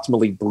to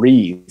optimally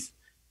breathe,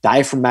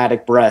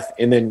 diaphragmatic breath,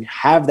 and then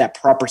have that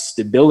proper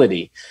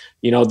stability,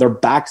 their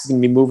back's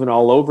going to be moving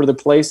all over the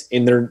place,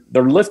 and their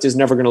lift is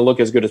never going to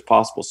look as good as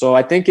possible. So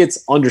I think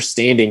it's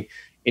understanding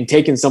and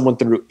taking someone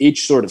through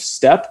each sort of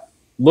step,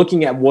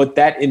 looking at what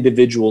that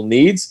individual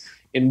needs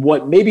and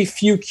what maybe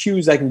few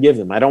cues I can give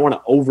them. I don't want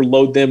to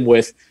overload them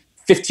with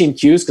 15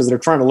 cues because they're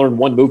trying to learn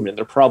one movement.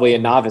 They're probably a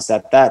novice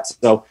at that.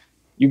 So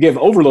you give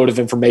overload of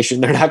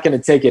information, they're not going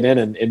to take it in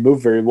and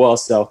move very well.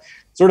 So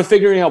sort of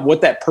figuring out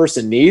what that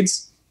person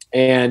needs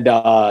and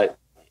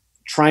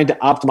trying to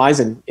optimize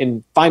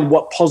and find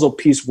what puzzle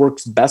piece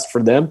works best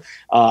for them,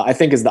 I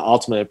think is the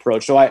ultimate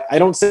approach. So I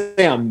don't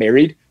say I'm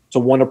married to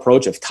one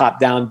approach of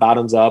top down,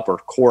 bottoms up, or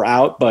core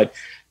out, but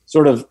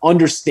sort of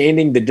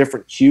understanding the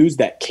different cues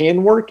that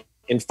can work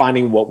and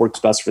finding what works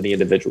best for the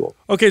individual.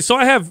 Okay, so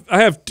I have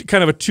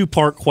kind of a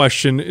two-part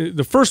question.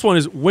 The first one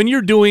is, when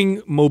you're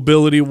doing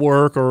mobility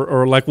work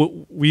or like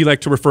what we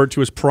like to refer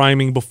to as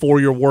priming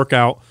before your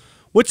workout,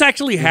 what's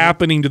actually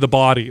happening to the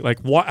body? Like,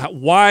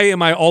 why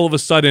am I all of a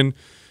sudden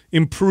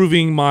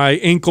improving my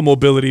ankle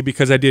mobility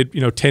because I did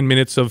 10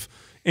 minutes of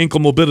ankle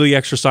mobility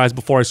exercise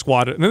before I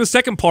squatted? And then the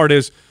second part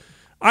is,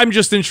 I'm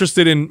just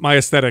interested in my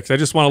aesthetics. I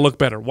just want to look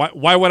better.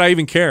 Why would I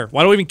even care?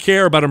 Why do I even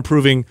care about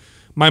improving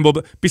my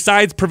mobility?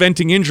 Besides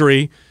preventing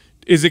injury,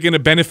 is it going to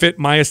benefit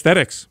my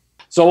aesthetics?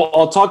 So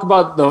I'll talk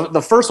about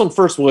the first one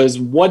first was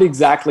what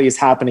exactly is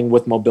happening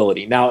with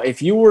mobility. Now,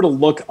 if you were to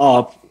look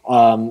up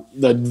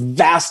the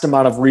vast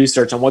amount of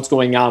research on what's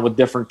going on with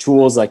different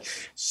tools like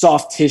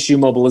soft tissue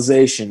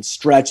mobilization,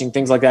 stretching,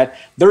 things like that,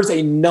 there's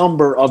a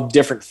number of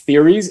different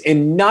theories,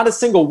 and not a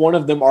single one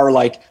of them are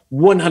like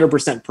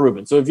 100%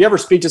 proven. So if you ever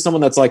speak to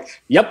someone that's like,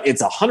 yep,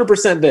 it's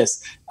 100%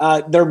 this,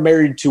 they're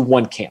married to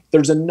one camp.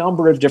 There's a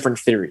number of different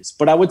theories.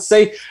 But I would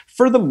say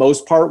for the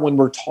most part, when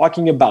we're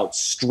talking about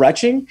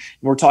stretching and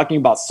we're talking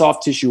about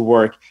soft tissue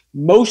work,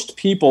 most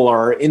people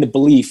are in the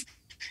belief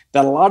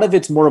that a lot of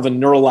it's more of a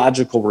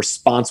neurological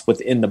response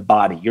within the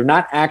body. You're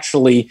not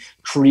actually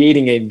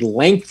creating a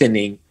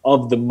lengthening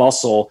of the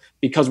muscle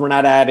because we're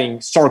not adding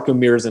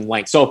sarcomeres and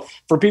length. So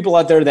for people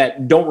out there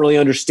that don't really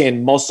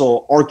understand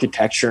muscle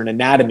architecture and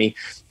anatomy,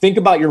 think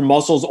about your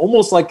muscles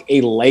almost like a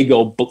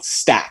Lego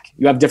stack.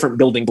 You have different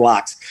building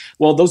blocks.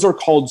 Well, those are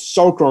called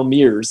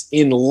sarcomeres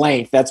in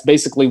length. That's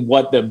basically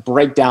what the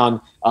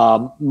breakdown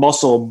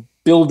muscle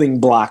building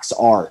blocks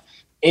are.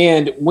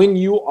 And when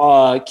you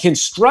can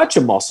stretch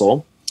a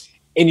muscle,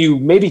 and you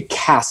maybe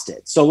cast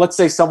it. So let's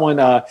say someone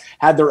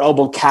had their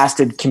elbow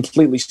casted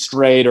completely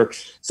straight or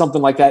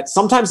something like that.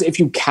 Sometimes if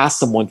you cast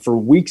someone for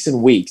weeks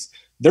and weeks,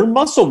 their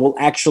muscle will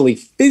actually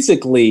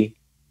physically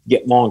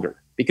get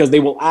longer because they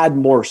will add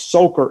more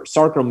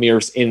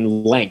sarcomeres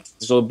in length.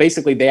 So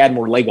basically they add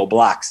more Lego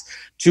blocks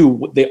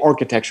to the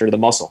architecture of the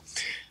muscle.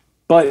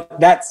 But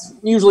that's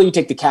usually you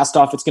take the cast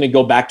off, it's going to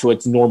go back to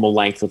its normal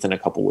length within a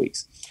couple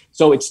weeks.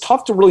 So it's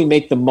tough to really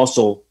make the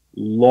muscle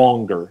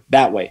longer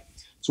that way.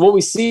 So what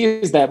we see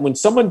is that when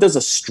someone does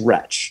a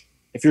stretch,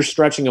 if you're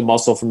stretching a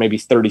muscle for maybe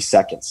 30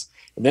 seconds,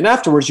 and then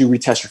afterwards you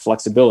retest your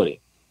flexibility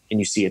and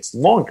you see it's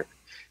longer,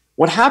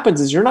 what happens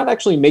is you're not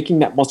actually making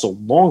that muscle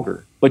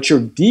longer, but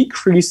you're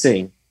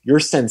decreasing your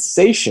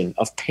sensation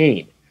of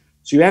pain.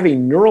 So you have a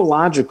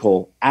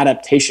neurological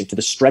adaptation to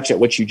the stretch at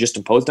which you just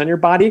imposed on your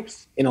body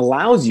and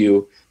allows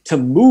you to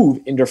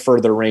move into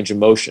further range of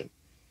motion.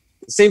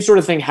 The same sort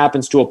of thing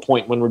happens to a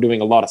point when we're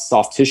doing a lot of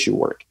soft tissue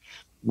work,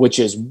 which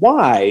is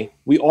why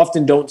we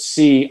often don't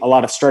see a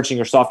lot of stretching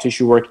or soft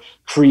tissue work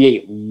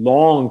create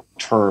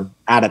long-term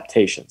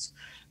adaptations.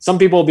 Some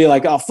people will be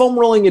like, oh, foam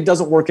rolling, it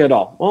doesn't work at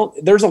all. Well,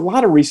 there's a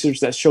lot of research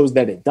that shows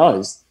that it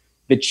does.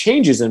 The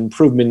changes and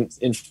improvements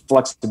in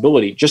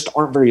flexibility just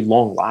aren't very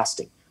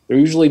long-lasting. They're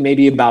usually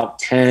maybe about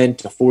 10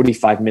 to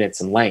 45 minutes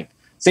in length.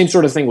 Same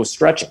sort of thing with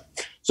stretching.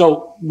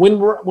 So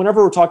whenever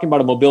we're talking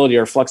about a mobility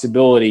or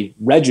flexibility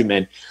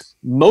regimen,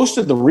 most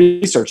of the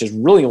research is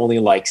really only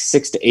like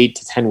 6 to 8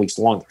 to 10 weeks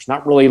long. There's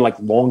not really like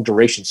long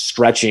duration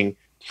stretching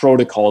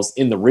protocols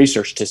in the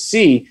research to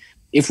see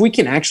if we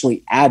can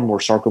actually add more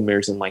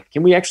sarcomeres in length,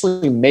 can we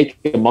actually make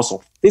a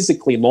muscle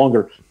physically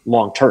longer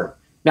long term?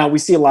 Now, we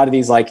see a lot of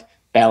these like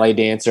ballet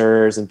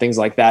dancers and things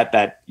like that,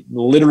 that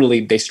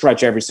literally they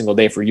stretch every single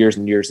day for years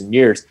and years and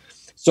years.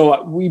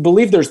 So we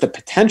believe there's the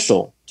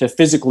potential to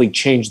physically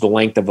change the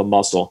length of a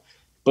muscle.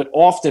 But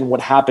often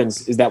what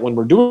happens is that when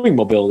we're doing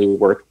mobility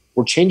work,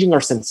 we're changing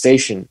our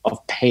sensation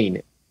of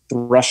pain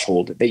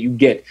threshold that you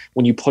get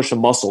when you push a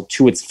muscle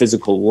to its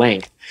physical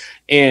length.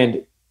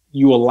 And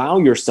you allow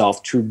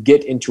yourself to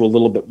get into a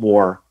little bit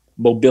more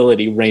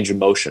mobility range of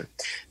motion.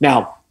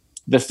 Now,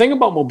 the thing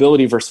about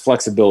mobility versus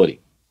flexibility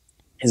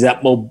is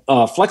that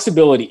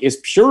flexibility is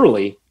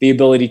purely the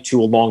ability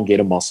to elongate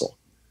a muscle.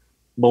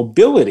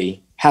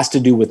 Mobility has to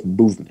do with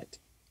movement.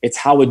 It's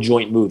how a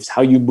joint moves,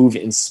 how you move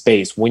in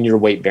space when you're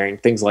weight bearing,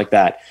 things like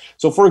that.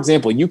 So for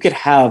example, you could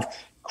have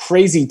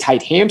crazy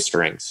tight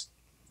hamstrings,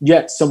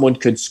 yet someone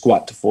could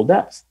squat to full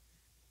depth.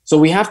 So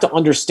we have to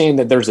understand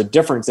that there's a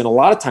difference. And a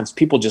lot of times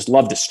people just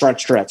love to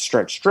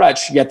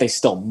stretch, yet they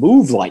still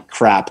move like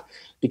crap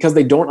because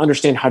they don't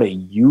understand how to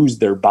use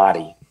their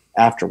body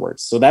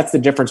afterwards. So that's the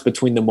difference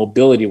between the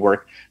mobility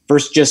work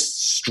versus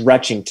just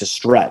stretching to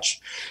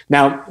stretch.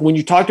 Now, when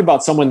you talked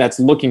about someone that's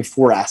looking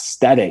for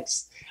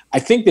aesthetics, I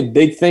think the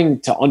big thing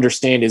to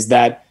understand is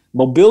that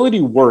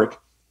mobility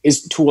work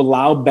is to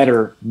allow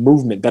better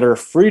movement, better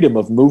freedom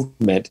of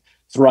movement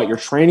throughout your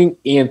training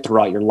and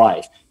throughout your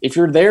life. If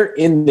you're there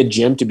in the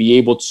gym to be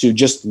able to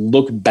just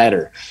look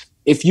better,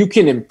 if you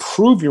can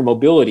improve your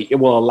mobility, it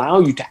will allow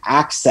you to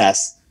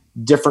access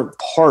different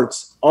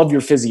parts of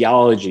your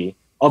physiology,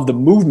 of the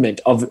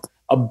movement of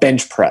a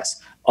bench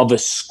press, of a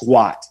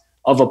squat,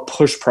 of a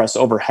push press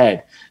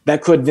overhead.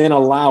 That could then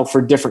allow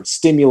for different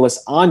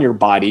stimulus on your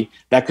body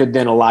that could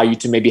then allow you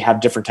to maybe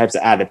have different types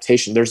of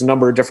adaptation. There's a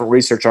number of different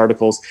research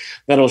articles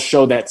that'll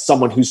show that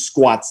someone who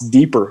squats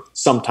deeper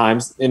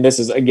sometimes, and this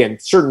is, again,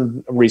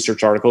 certain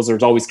research articles,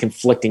 there's always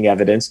conflicting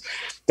evidence,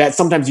 that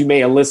sometimes you may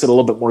elicit a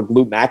little bit more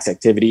glute max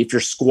activity if you're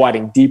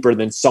squatting deeper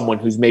than someone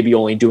who's maybe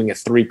only doing a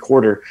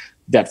 3/4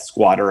 depth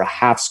squat or a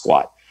half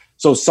squat.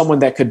 So someone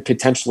that could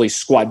potentially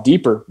squat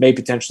deeper may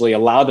potentially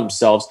allow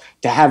themselves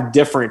to have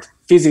different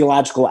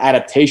physiological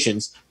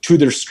adaptations to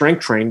their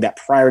strength training that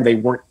prior they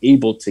weren't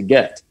able to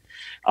get.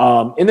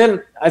 And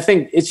then I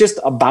think it's just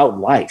about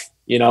life.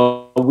 You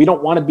know, we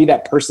don't want to be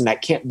that person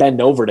that can't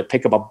bend over to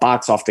pick up a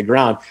box off the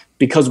ground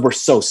because we're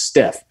so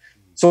stiff.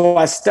 So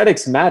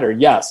aesthetics matter,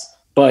 yes,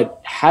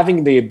 but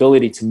having the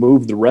ability to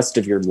move the rest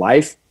of your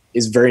life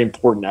is very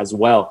important as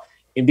well.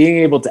 And being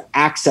able to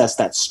access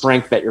that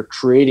strength that you're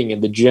creating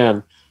in the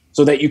gym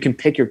so that you can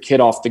pick your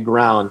kid off the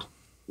ground,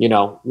 you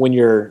know,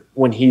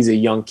 when he's a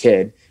young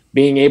kid,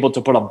 being able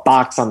to put a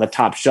box on the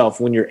top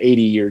shelf when you're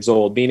 80 years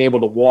old, being able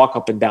to walk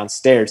up and down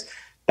stairs,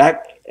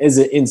 that is,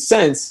 in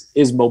sense,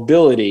 is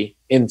mobility,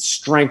 and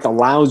strength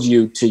allows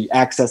you to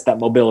access that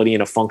mobility in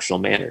a functional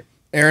manner.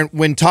 Aaron,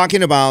 when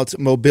talking about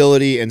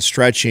mobility and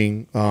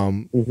stretching,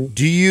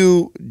 do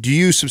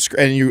you subscribe?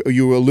 And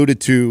you alluded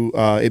to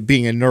it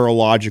being a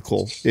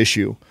neurological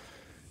issue.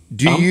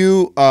 Do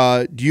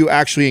you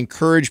actually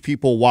encourage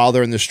people while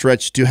they're in the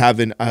stretch to have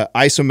an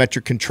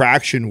isometric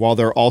contraction while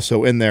they're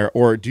also in there,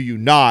 or do you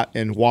not,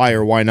 and why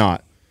or why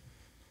not?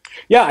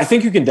 Yeah, I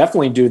think you can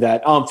definitely do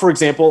that. For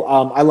example,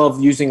 I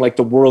love using like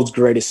the world's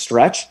greatest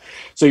stretch.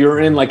 So you're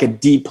in like a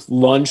deep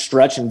lunge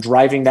stretch and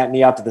driving that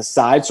knee out to the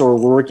side. So we're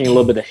working a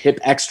little bit of hip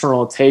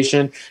external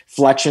rotation,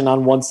 flexion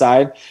on one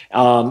side.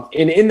 And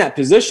in that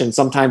position,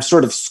 sometimes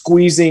sort of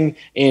squeezing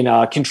and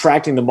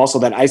contracting the muscle,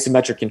 that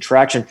isometric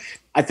contraction.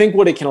 I think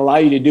what it can allow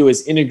you to do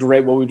is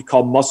integrate what we would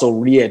call muscle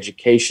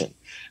re-education.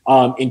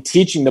 In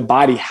teaching the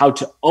body how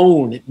to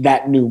own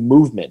that new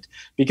movement.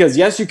 Because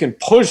yes, you can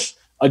push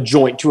a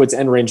joint to its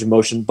end range of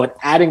motion, but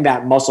adding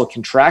that muscle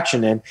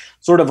contraction in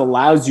sort of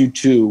allows you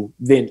to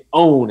then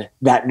own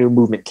that new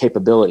movement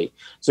capability.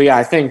 So yeah,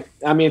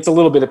 I mean, it's a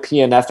little bit of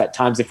PNF at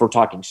times if we're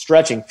talking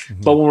stretching,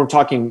 but when we're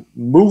talking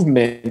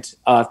movement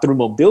through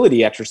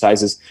mobility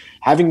exercises,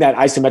 having that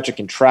isometric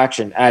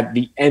contraction at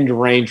the end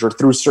range or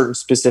through certain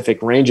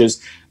specific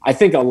ranges, I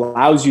think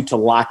allows you to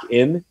lock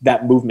in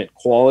that movement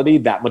quality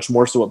that much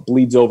more so it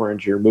bleeds over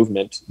into your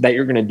movement that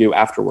you're going to do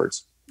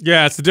afterwards.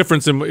 Yeah, it's the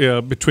difference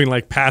in between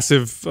like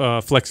passive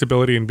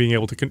flexibility and being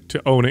able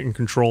to own it and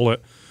control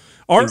it.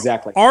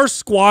 Exactly. Are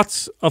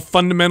squats a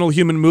fundamental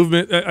human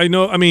movement? I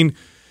know. I mean,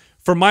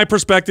 from my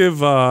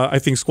perspective, I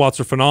think squats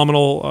are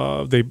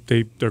phenomenal.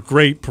 They're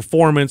great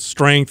performance,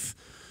 strength.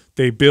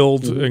 They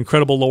build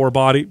incredible lower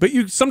body. But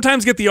you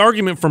sometimes get the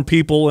argument from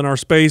people in our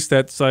space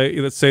that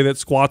say that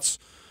squats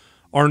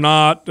are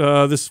not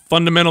this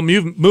fundamental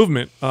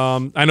movement.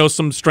 I know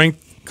some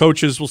strength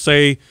coaches will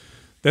say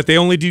that they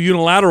only do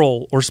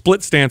unilateral or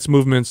split stance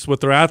movements with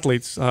their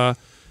athletes.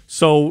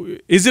 So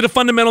is it a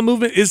fundamental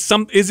movement? Is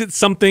it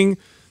something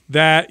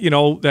that, you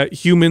know, that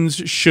humans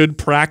should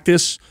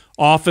practice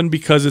often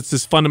because it's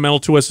as fundamental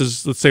to us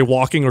as, let's say,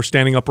 walking or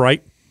standing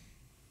upright?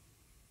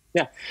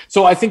 Yeah.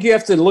 So I think you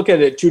have to look at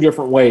it two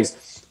different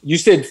ways. you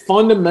said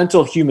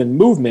fundamental human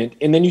movement,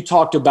 and then you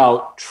talked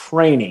about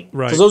training.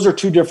 Right. Because those are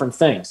two different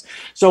things.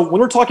 So when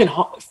we're talking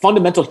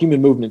fundamental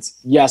human movements,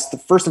 yes,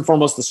 first and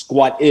foremost, the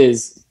squat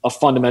is a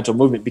fundamental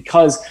movement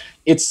because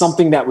it's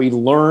something that we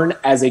learn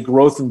as a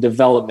growth and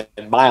development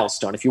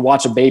milestone. If you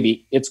watch a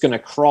baby, it's going to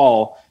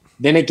crawl,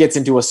 then it gets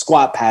into a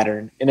squat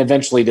pattern, and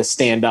eventually to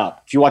stand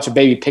up. If you watch a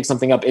baby pick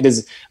something up, it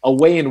is a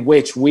way in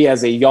which we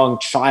as a young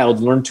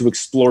child learn to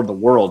explore the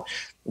world.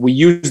 We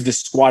use the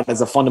squat as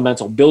a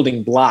fundamental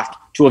building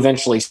block to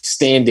eventually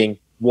standing,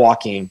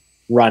 walking,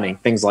 running,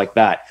 things like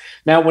that.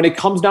 Now, when it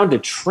comes down to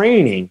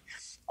training,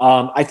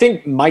 I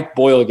think Mike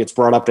Boyle gets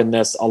brought up in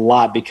this a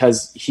lot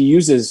because he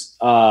uses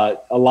a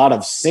lot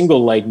of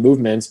single leg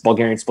movements,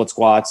 Bulgarian split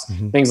squats,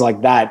 things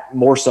like that,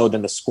 more so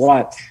than the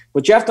squat.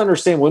 But you have to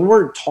understand when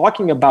we're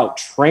talking about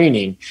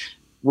training,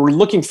 we're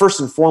looking first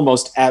and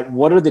foremost at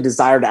what are the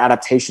desired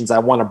adaptations I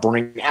want to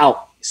bring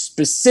out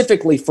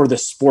specifically for the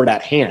sport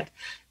at hand.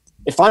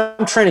 If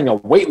I'm training a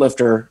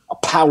weightlifter, a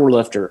power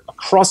lifter, a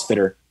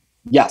CrossFitter,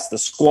 yes, the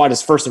squat is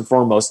first and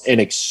foremost an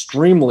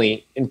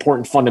extremely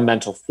important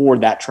fundamental for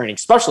that training,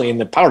 especially in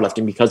the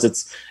powerlifting because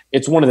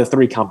it's one of the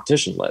 3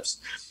 competition lifts.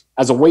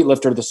 As a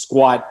weightlifter, the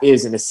squat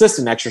is an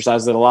assistant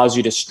exercise that allows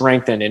you to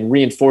strengthen and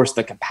reinforce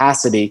the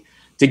capacity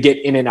to get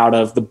in and out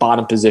of the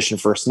bottom position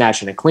for a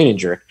snatch and a clean and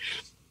jerk.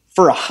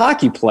 For a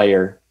hockey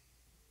player,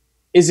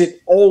 is it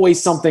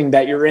always something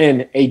that you're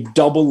in a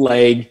double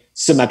leg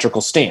symmetrical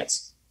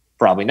stance?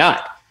 Probably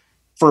not.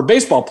 For a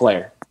baseball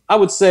player, I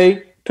would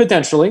say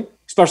potentially,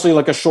 especially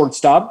like a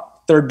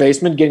shortstop, third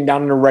baseman getting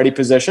down in a ready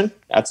position.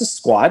 That's a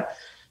squat.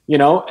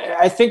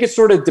 I think it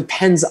sort of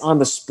depends on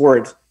the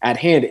sport at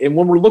hand. And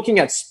when we're looking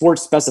at sport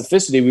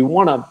specificity, we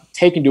want to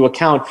take into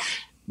account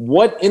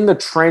what in the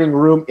training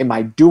room am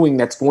I doing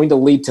that's going to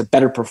lead to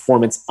better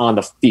performance on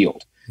the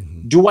field?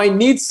 Do I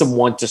need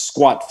someone to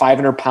squat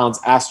 500 pounds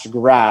ass to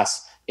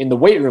grass in the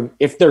weight room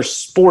if their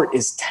sport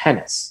is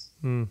tennis?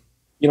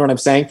 You know what I'm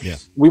saying? Yeah.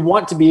 We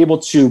want to be able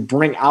to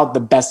bring out the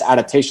best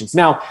adaptations.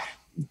 Now,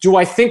 do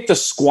I think the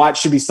squat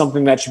should be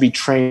something that should be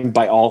trained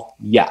by all?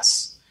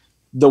 Yes.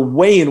 The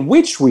way in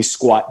which we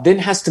squat then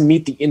has to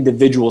meet the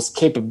individual's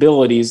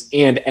capabilities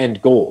and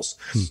end goals.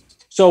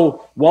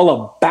 So while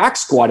a back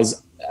squat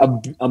is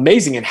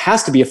amazing and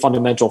has to be a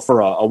fundamental for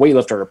a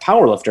weightlifter or a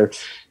power lifter,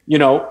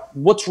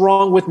 what's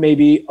wrong with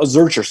maybe a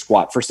Zercher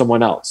squat for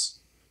someone else?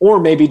 Or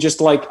maybe just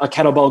like a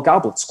kettlebell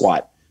goblet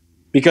squat?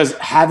 Because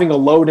having a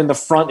load in the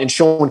front and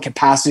showing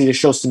capacity to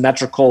show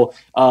symmetrical,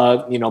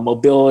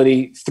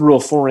 mobility through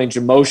a full range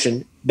of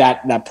motion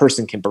that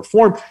person can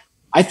perform,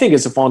 I think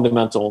is a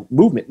fundamental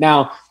movement.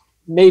 Now,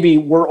 maybe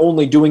we're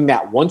only doing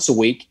that once a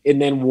week,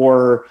 and then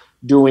we're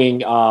doing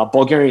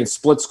Bulgarian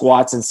split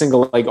squats and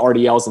single leg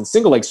RDLs and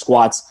single leg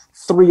squats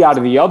 3 out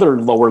of the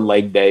other lower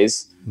leg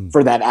days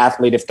for that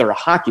athlete if they're a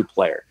hockey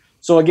player.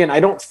 So again, I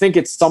don't think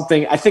it's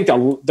something, I think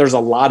there's a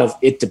lot of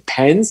it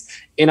depends.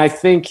 And I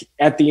think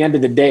at the end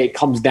of the day, it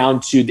comes down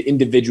to the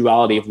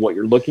individuality of what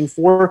you're looking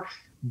for.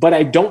 But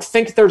I don't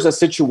think there's a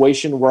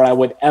situation where I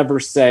would ever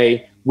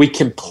say we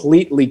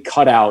completely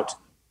cut out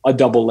a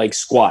double leg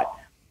squat.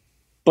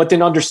 But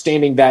then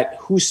understanding that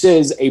who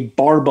says a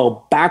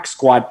barbell back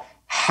squat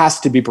has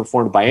to be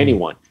performed by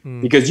anyone,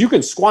 because you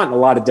can squat in a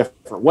lot of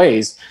different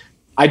ways.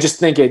 I just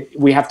think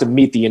we have to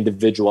meet the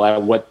individual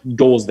at what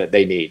goals that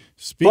they need.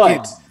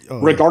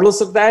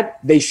 Regardless of that,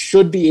 they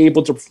should be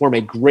able to perform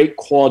a great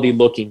quality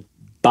looking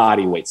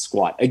body weight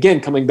squat. Again,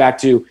 coming back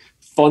to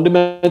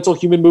fundamental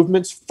human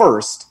movements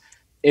first,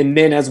 and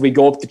then as we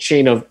go up the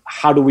chain of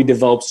how do we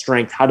develop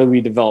strength, how do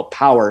we develop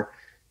power,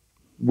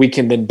 we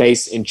can then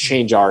base and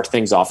change our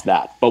things off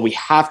that. But we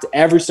have to,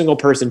 every single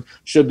person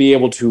should be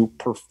able to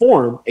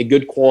perform a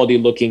good quality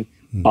looking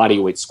body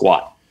weight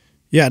squat.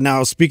 Yeah,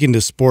 now speaking to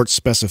sports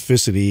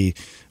specificity,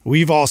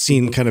 we've all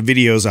seen kind of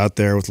videos out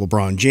there with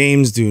LeBron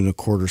James doing a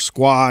quarter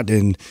squat.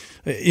 And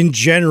in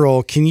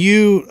general, can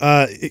you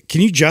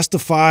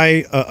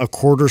justify a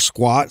quarter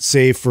squat,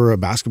 say, for a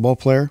basketball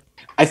player?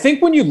 I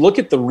think when you look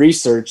at the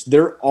research,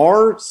 there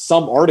are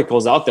some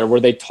articles out there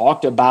where they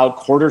talked about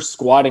quarter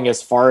squatting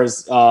as far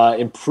as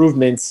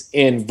improvements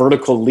in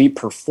vertical leap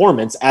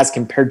performance as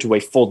compared to a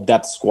full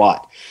depth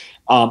squat.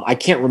 I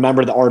can't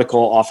remember the article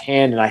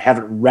offhand, and I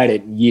haven't read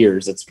it in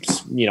years. It's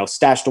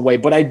stashed away.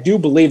 But I do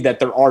believe that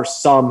there are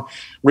some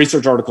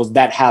research articles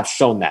that have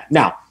shown that.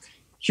 Now,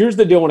 here's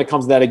the deal when it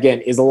comes to that again,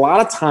 is a lot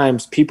of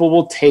times people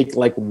will take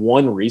like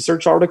one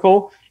research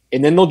article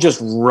and then they'll just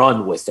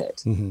run with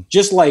it.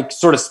 Just like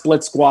sort of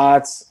split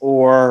squats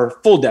or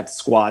full depth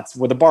squats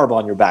with a barbell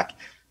on your back.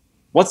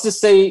 What's to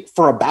say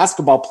for a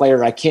basketball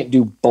player, I can't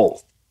do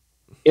both?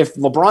 If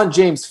LeBron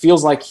James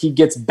feels like he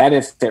gets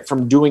benefit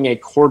from doing a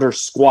quarter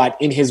squat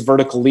in his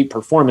vertical leap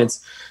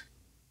performance,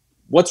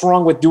 what's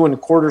wrong with doing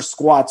quarter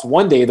squats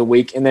one day of the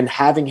week and then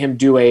having him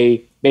do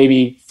a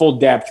maybe full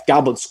depth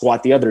goblet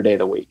squat the other day of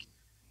the week?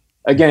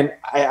 Again,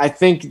 I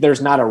think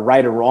there's not a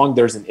right or wrong.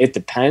 There's an it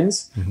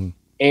depends.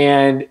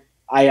 And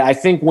I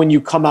think when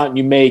you come out and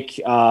you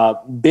make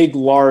big,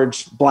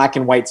 large black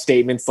and white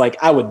statements like,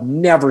 I would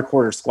never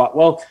quarter squat.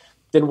 Well,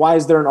 then why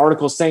is there an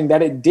article saying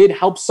that it did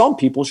help some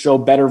people show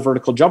better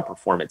vertical jump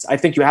performance? I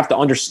think you have to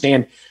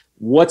understand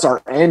what's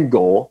our end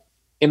goal.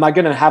 Am I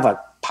going to have a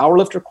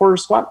powerlifter quarter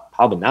squat?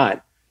 Probably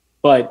not.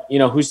 But,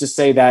 who's to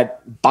say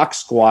that box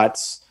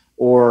squats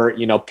or,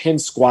 pin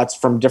squats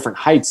from different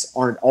heights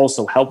aren't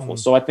also helpful?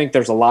 So I think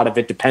there's a lot of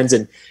it depends,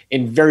 and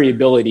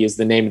variability is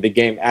the name of the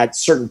game at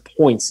certain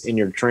points in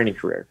your training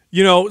career.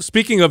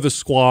 Speaking of the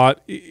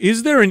squat,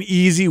 is there an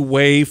easy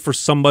way for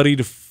somebody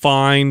to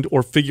find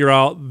or figure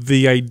out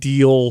the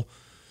ideal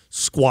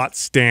squat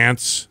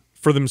stance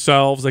for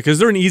themselves? Like, is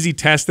there an easy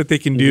test that they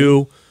can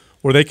do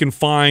where they can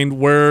find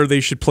where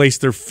they should place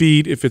their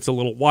feet, if it's a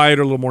little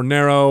wider, a little more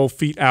narrow,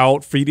 feet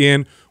out, feet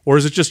in, or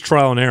is it just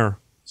trial and error?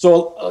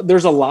 So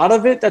there's a lot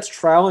of it that's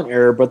trial and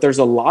error, but there's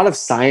a lot of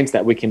science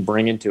that we can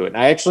bring into it. And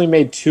I actually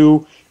made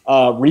 2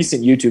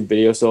 recent YouTube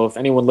videos. So if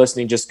anyone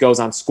listening just goes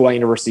on Squat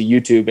University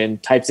YouTube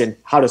and types in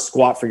how to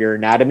squat for your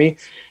anatomy,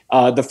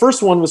 the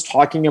first one was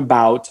talking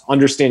about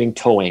understanding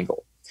toe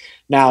angle.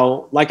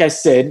 Now, like I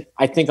said,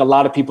 I think a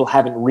lot of people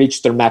haven't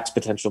reached their max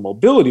potential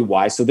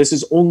mobility-wise, so this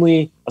is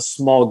only a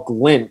small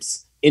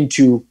glimpse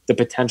into the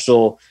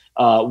potential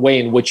way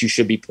in which you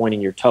should be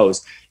pointing your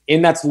toes.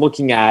 And that's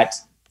looking at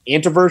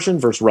anteversion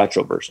versus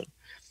retroversion.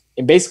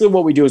 And basically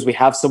what we do is we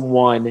have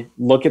someone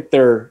look at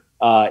their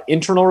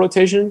internal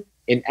rotation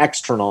and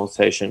external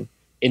rotation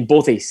in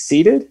both a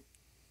seated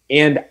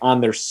and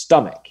on their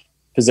stomach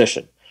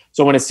position.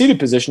 So in a seated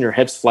position, your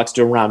hips flex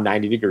to around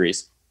 90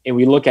 degrees. And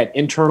we look at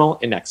internal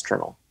and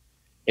external.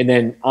 And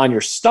then on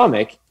your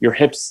stomach, your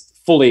hips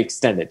fully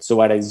extended,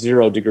 so at a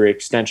 0 degree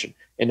extension.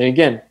 And then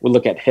again, we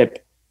look at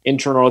hip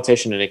internal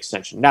rotation and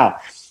extension.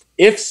 Now,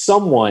 if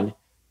someone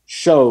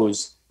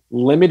shows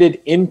limited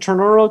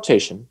internal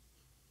rotation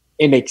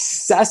and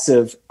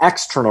excessive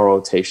external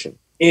rotation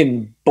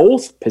in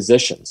both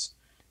positions,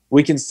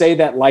 we can say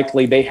that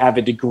likely they have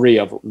a degree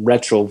of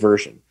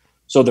retroversion.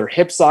 So their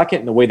hip socket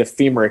and the way the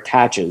femur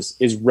attaches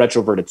is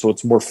retroverted, so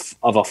it's more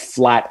of a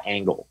flat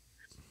angle.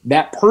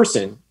 That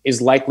person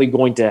is likely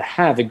going to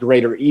have a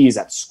greater ease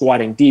at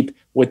squatting deep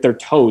with their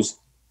toes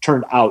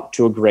turned out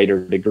to a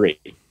greater degree.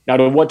 Now,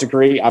 to what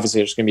degree? Obviously,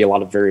 there's going to be a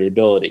lot of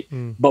variability,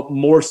 but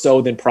more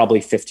so than probably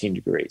 15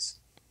 degrees.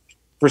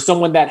 For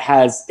someone that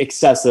has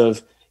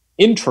excessive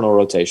internal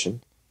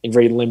rotation and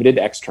very limited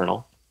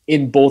external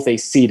in both a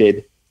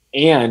seated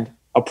and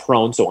a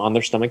prone, so on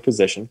their stomach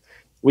position,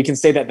 we can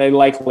say that they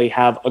likely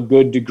have a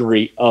good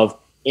degree of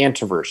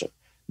anteversion,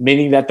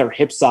 meaning that their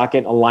hip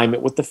socket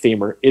alignment with the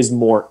femur is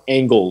more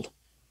angled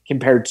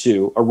compared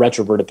to a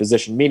retroverted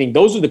position, meaning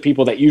those are the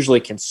people that usually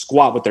can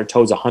squat with their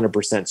toes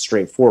 100%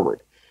 straight forward.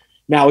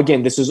 Now,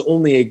 again, this is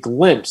only a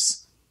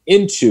glimpse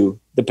into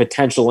the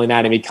potential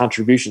anatomy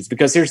contributions,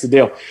 because here's the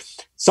deal.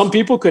 Some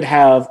people could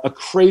have a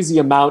crazy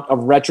amount of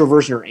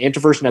retroversion or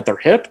anteversion at their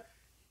hip,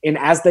 and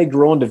as they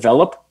grow and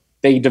develop,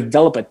 they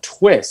develop a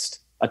twist,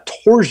 a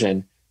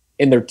torsion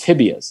in their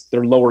tibias,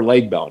 their lower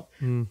leg bone,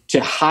 to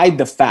hide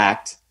the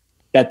fact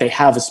that they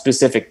have a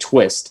specific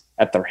twist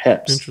at their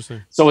hips.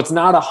 Interesting. So it's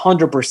not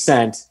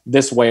 100%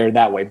 this way or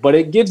that way, but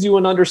it gives you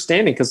an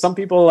understanding, because some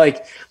people are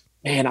like,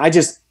 man, I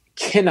just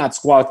cannot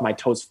squat with my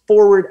toes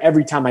forward.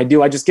 Every time I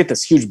do, I just get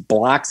this huge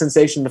block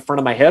sensation in the front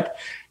of my hip.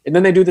 And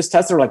then they do this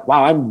test. They're like,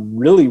 wow, I'm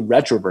really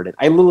retroverted.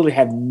 I literally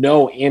have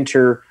no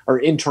anterior or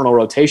internal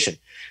rotation.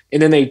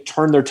 And then they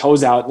turn their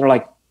toes out and they're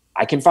like,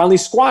 I can finally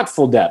squat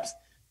full depth.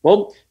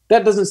 Well,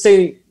 that doesn't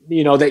say,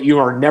 that you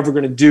are never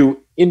going to do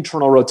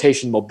internal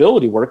rotation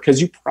mobility work,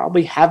 because you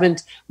probably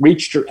haven't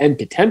reached your end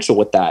potential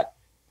with that.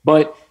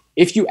 But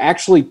if you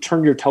actually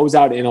turn your toes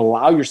out and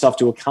allow yourself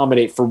to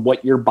accommodate for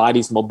what your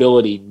body's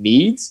mobility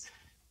needs,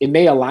 it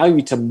may allow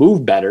you to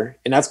move better,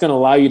 and that's going to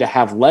allow you to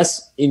have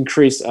less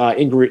increased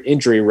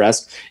injury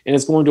risk, and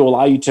it's going to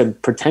allow you to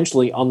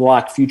potentially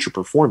unlock future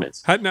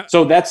performance.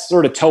 So that's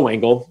sort of toe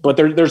angle, but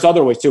there's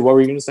other ways too. What were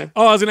you going to say?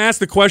 Oh, I was going to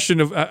ask the question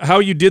of how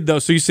you did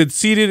those. So you said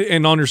seated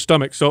and on your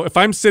stomach. So if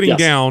I'm sitting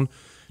down,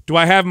 do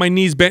I have my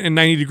knees bent in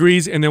 90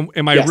 degrees, and then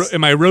am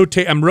I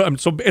rotate?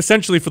 So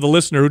essentially, for the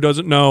listener who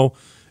doesn't know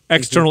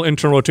external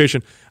internal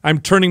rotation, I'm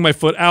turning my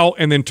foot out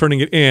and then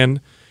turning it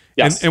in.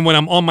 Yes. And when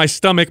I'm on my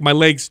stomach, my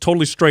leg's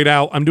totally straight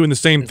out. I'm doing the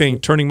same thing,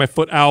 turning my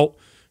foot out,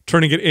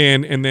 turning it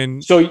in, and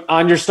then... So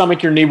on your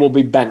stomach, your knee will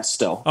be bent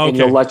still, and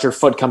you'll let your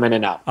foot come in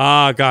and out.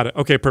 Ah, got it.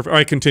 Okay, perfect. All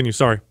right, continue.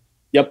 Sorry.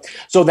 Yep.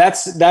 So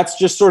that's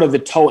just sort of the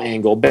toe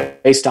angle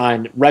based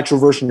on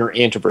retroversion or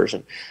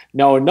anteversion.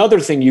 Now, another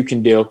thing you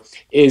can do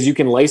is you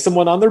can lay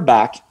someone on their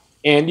back,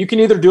 and you can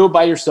either do it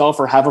by yourself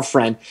or have a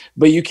friend,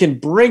 but you can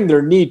bring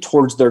their knee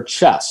towards their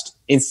chest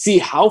and see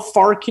how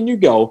far can you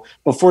go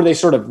before they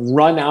sort of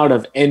run out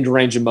of end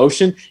range of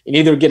motion and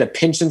either get a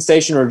pinch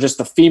sensation or just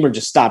the femur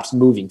just stops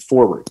moving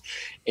forward.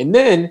 And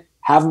then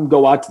have them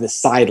go out to the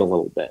side a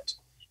little bit.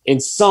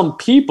 And some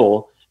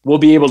people will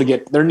be able to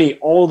get their knee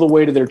all the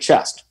way to their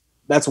chest.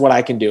 That's what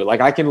I can do. Like,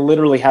 I can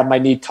literally have my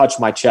knee touch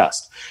my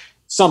chest.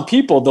 some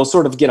people, they'll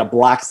sort of get a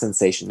block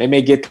sensation. They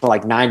may get to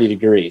like 90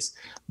 degrees.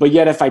 But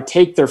yet if I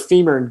take their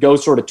femur and go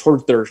sort of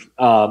towards their,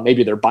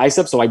 maybe their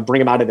biceps, so I bring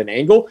them out at an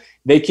angle,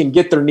 they can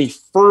get their knee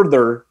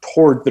further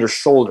toward their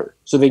shoulder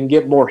so they can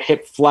get more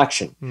hip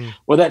flexion.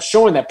 Well, that's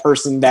showing that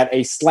person that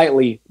a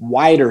slightly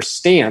wider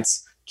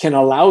stance can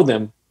allow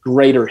them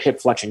greater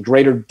hip flexion,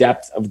 greater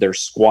depth of their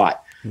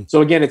squat.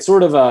 So again, it's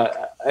sort of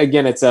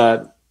it's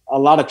a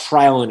lot of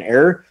trial and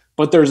error,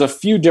 but there's a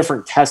few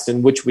different tests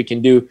in which we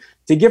can do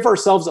to give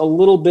ourselves a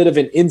little bit of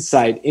an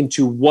insight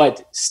into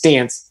what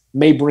stance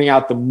may bring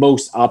out the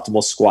most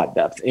optimal squat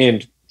depth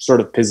and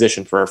sort of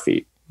position for our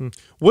feet.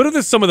 What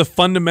are some of the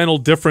fundamental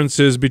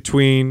differences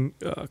between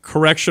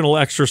correctional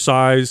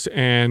exercise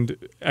and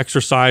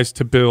exercise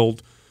to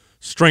build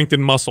strength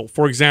and muscle?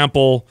 For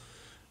example,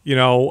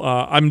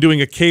 I'm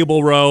doing a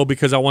cable row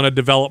because I want to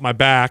develop my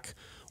back,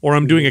 or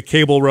I'm doing a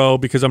cable row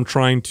because I'm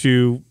trying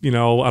to,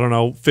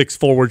 fix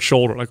forward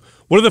shoulder. Like,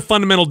 what are the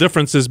fundamental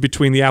differences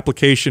between the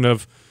application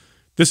of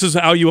this is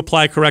how you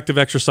apply corrective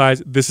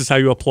exercise, this is how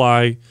you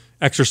apply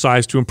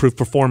exercise to improve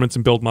performance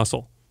and build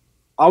muscle?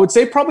 I would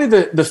say probably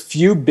the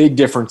few big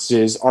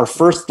differences are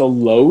first the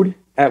load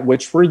at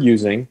which we're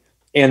using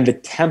and the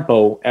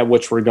tempo at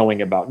which we're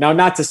going about. Now,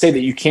 not to say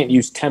that you can't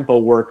use tempo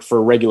work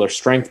for regular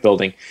strength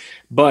building,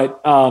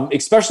 but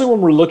especially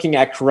when we're looking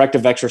at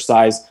corrective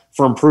exercise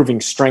for improving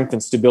strength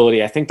and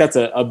stability, I think that's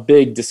a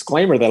big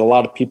disclaimer that a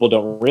lot of people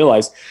don't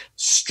realize.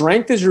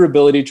 Strength is your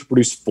ability to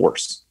produce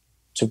force,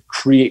 to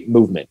create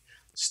movement.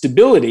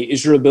 Stability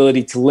is your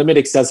ability to limit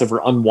excessive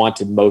or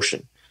unwanted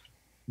motion.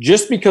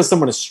 Just because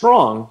someone is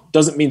strong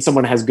doesn't mean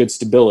someone has good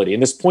stability.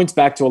 And this points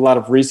back to a lot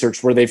of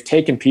research where they've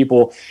taken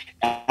people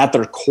at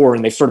their core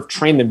and they've sort of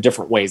trained them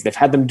different ways. They've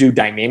had them do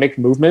dynamic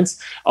movements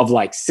of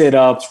like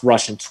sit-ups,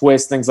 Russian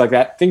twists, things like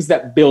that, things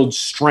that build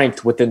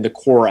strength within the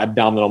core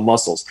abdominal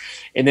muscles.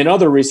 And then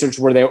other research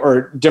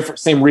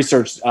same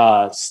research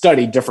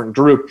study, different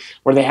group,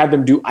 where they had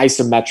them do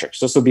isometrics.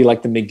 So this would be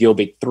like the McGill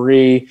Big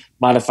 3,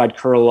 modified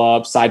curl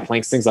up, side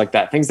planks, things like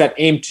that, things that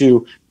aim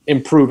to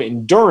improve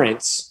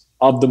endurance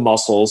of the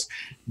muscles,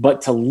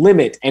 but to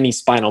limit any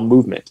spinal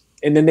movement.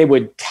 And then they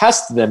would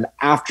test them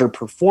after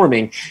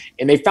performing.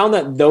 And they found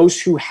that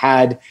those who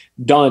had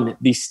done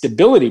the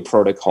stability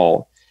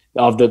protocol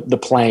of the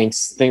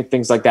planks,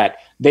 things like that,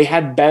 they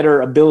had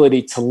better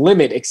ability to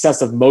limit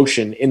excessive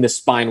motion in the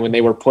spine when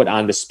they were put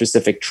on the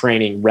specific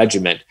training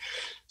regimen.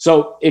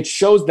 So it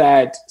shows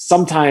that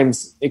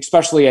sometimes,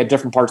 especially at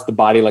different parts of the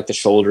body, like the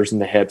shoulders and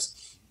the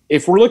hips,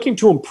 if we're looking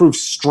to improve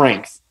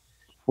strength,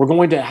 we're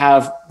going to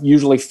have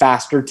usually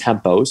faster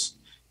tempos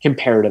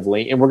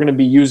comparatively, and we're going to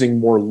be using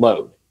more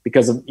load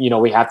because of,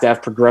 we have to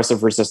have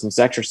progressive resistance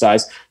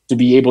exercise to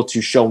be able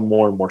to show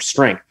more and more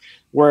strength.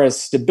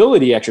 Whereas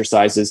stability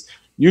exercises,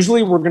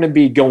 usually we're going to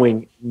be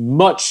going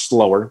much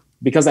slower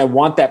because I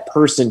want that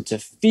person to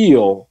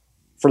feel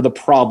for the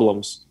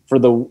problems, for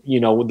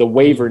the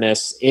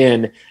waverness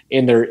in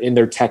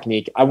their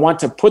technique. I want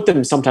to put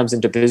them sometimes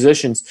into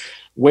positions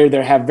where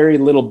they have very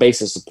little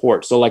base of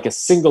support. So like a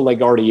single leg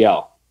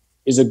RDL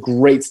is a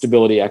great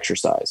stability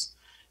exercise.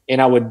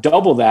 And I would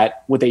double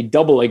that with a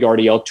double leg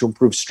RDL to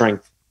improve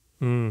strength.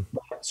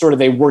 Sort of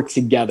they work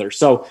together.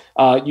 So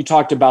you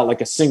talked about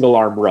like a single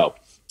arm row.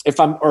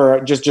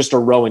 Or just a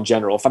row in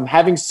general. If I'm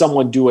having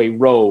someone do a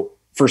row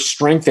for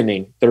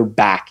strengthening their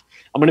back,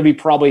 I'm going to be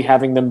probably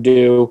having them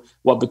do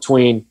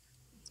between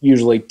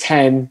usually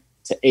 10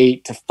 to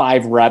 8 to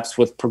 5 reps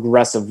with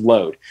progressive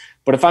load.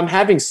 But if I'm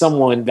having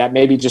someone that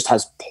maybe just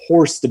has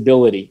poor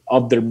stability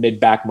of their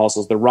mid-back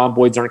muscles, the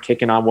rhomboids aren't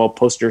kicking on well,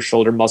 posterior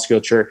shoulder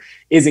musculature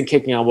isn't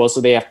kicking on well, so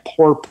they have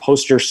poor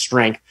posterior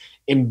strength,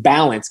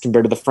 imbalance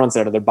compared to the front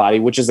side of their body,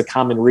 which is a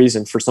common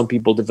reason for some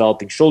people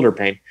developing shoulder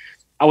pain,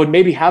 I would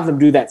maybe have them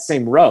do that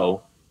same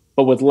row,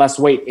 but with less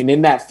weight. And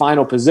in that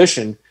final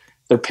position,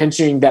 they're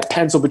pinching that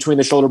pencil between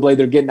the shoulder blade,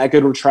 they're getting that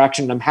good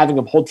retraction, and I'm having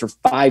them hold for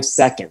 5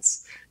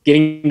 seconds,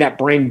 getting that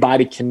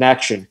brain-body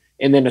connection,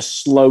 and then a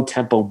slow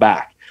tempo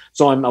back.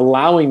 So I'm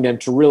allowing them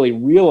to really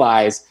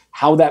realize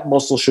how that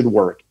muscle should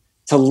work,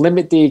 to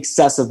limit the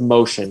excessive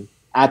motion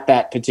at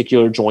that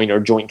particular joint or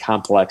joint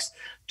complex,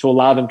 to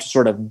allow them to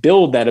sort of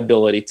build that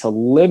ability to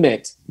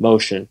limit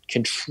motion,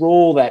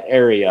 control that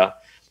area,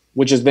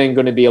 which is then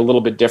going to be a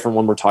little bit different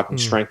when we're talking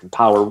strength and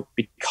power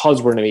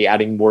because we're going to be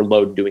adding more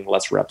load, doing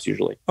less reps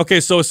usually. Okay,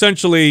 so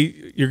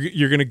essentially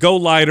you're going to go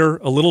lighter,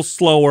 a little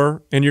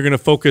slower, and you're going to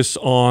focus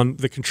on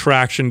the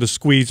contraction, the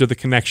squeeze, or the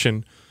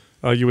connection.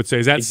 You would say,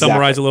 is that exactly.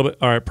 Summarized a little bit?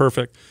 All right,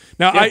 perfect.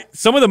 Now, yeah.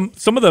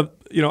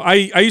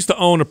 I used to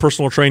own a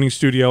personal training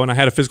studio, and I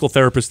had a physical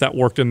therapist that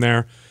worked in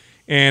there,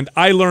 and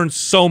I learned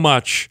so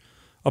much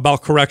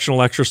about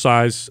correctional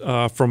exercise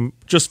from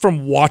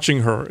watching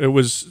her.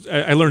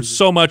 I learned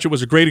so much. It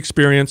was a great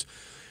experience.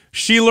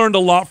 She learned a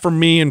lot from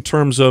me in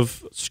terms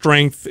of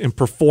strength and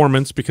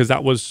performance because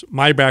that was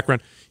my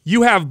background.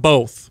 You have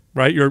both,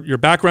 right? Your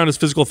background is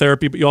physical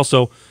therapy, but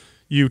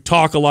you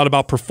talk a lot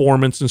about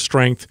performance and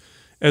strength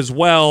as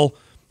well.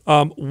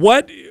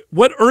 What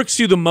irks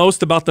you the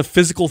most about the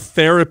physical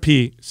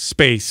therapy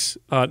space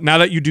now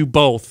that you do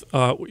both?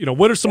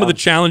 What are some of the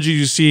challenges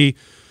you see?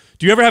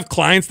 Do you ever have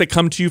clients that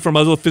come to you from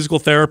other physical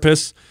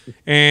therapists,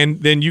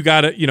 and then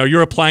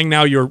you're applying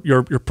now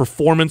your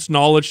performance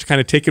knowledge to kind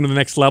of take them to the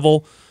next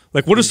level?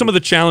 Like, what are some of the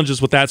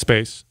challenges with that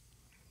space?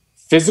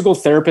 Physical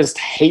therapists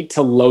hate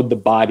to load the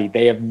body.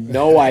 They have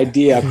no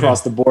idea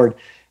across the board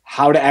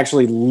how to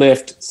actually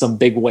lift some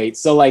big weights.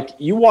 So like,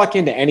 you walk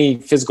into any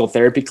physical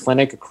therapy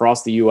clinic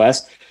across the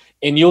US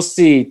and you'll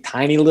see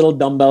tiny little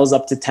dumbbells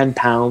up to 10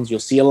 pounds.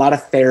 You'll see a lot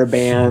of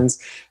TheraBands.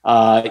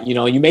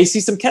 You may see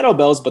some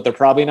kettlebells, but they're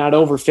probably not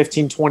over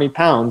 15, 20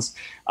 pounds.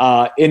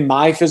 In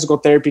my physical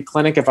therapy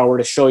clinic, if I were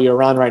to show you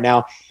around right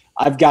now,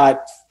 I've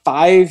got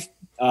 5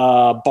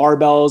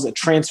 barbells, a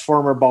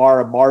transformer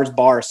bar, a Mars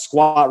bar, a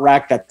squat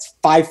rack that's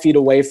 5 feet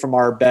away from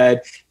our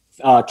bed,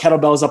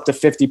 kettlebells up to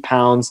 50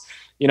 pounds.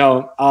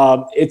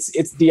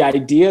 It's the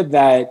idea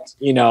that,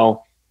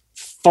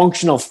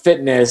 functional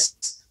fitness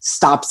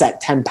stops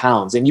at 10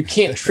 pounds, and you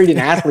can't treat an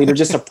athlete or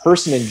just a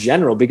person in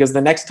general, because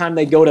the next time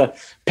they go to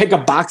pick a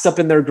box up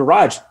in their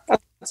garage,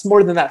 that's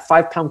more than that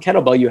 5-pound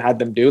kettlebell you had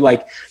them do.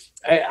 Like,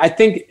 I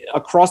think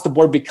across the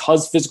board,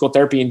 because physical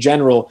therapy in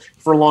general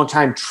for a long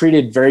time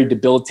treated very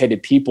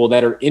debilitated people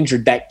that are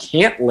injured that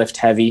can't lift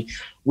heavy,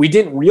 we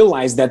didn't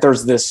realize that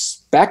there's this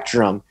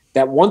spectrum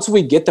that once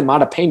we get them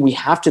out of pain, we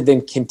have to then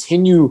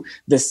continue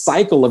the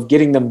cycle of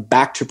getting them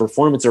back to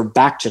performance or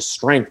back to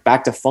strength,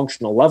 back to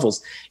functional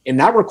levels. And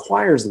that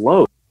requires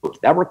load.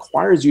 That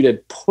requires you to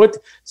put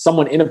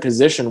someone in a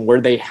position where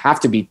they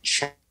have to be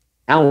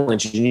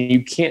challenged. And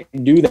you can't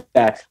do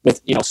that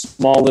with,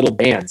 small little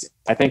bands.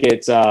 I think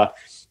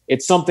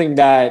it's something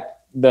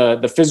that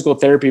the physical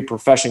therapy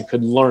profession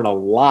could learn a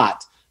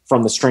lot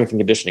from the strength and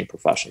conditioning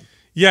profession.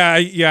 Yeah,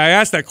 I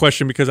asked that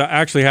question because I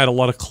actually had a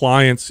lot of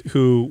clients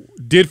who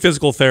did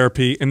physical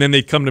therapy, and then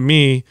they'd come to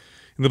me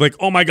and they're like,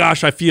 "Oh my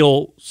gosh, I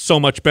feel so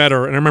much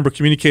better." And I remember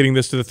communicating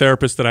this to the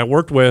therapist that I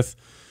worked with,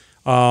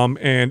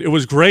 and it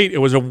was great. It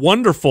was a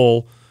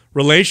wonderful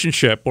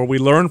relationship where we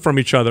learned from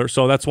each other.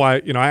 So that's why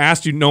I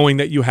asked you, knowing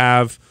that you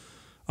have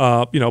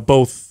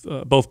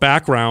both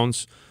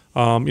backgrounds,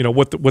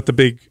 what the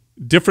big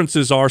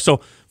differences are. So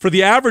for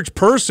the average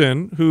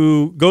person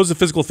who goes to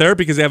physical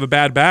therapy because they have a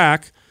bad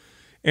back,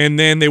 and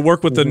then they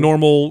work with the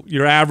normal,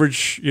 your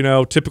average,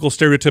 typical,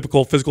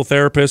 stereotypical physical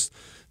therapist,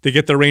 they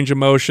get their range of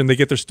motion, they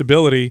get their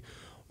stability.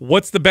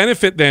 What's the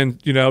benefit then,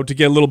 to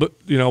get a little bit,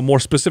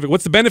 more specific?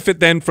 What's the benefit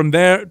then from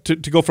there to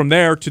go from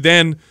there to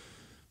then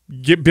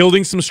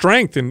building some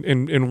strength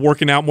and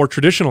working out more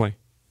traditionally?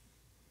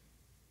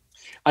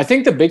 I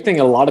think the big thing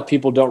a lot of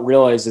people don't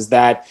realize is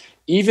that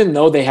even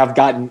though they have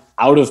gotten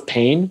out of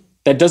pain,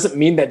 that doesn't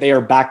mean that they are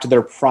back to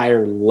their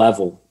prior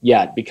level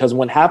yet. Because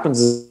what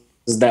happens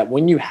is that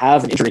when you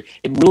have an injury,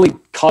 it really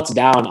cuts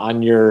down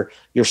on your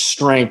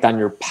strength, on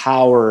your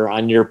power,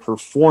 on your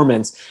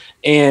performance.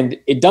 And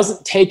it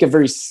doesn't take a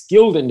very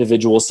skilled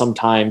individual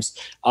sometimes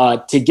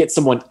to get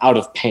someone out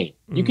of pain.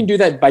 You can do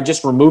that by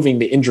just removing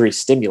the injury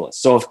stimulus.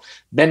 So if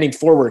bending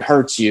forward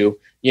hurts you,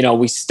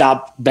 we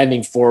stop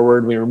bending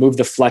forward, we remove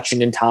the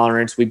flexion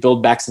intolerance, we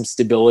build back some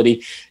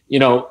stability,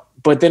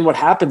 but then what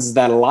happens is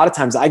that a lot of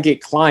times I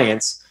get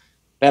clients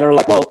that are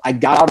like, well, I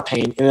got out of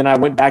pain and then I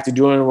went back to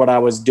doing what I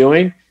was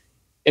doing,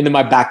 and then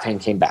my back pain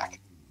came back.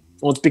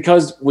 Well, it's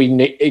because we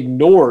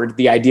ignored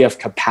the idea of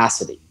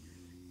capacity.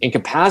 And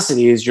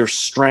capacity is your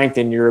strength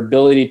and your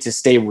ability to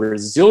stay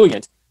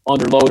resilient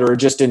under load or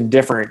just in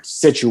different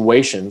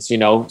situations,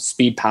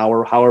 speed,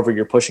 power, however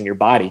you're pushing your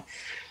body.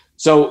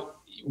 So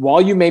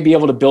while you may be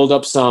able to build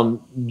up some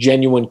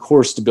genuine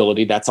core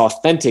stability that's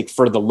authentic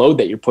for the load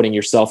that you're putting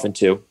yourself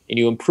into, and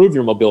you improve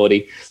your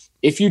mobility,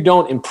 if you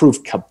don't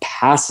improve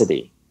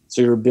capacity,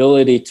 so your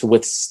ability to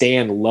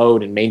withstand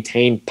load and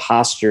maintain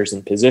postures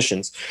and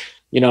positions,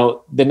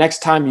 the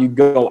next time you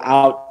go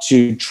out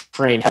to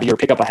train heavy or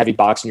pick up a heavy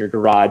box in your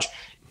garage,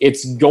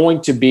 it's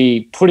going to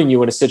be putting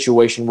you in a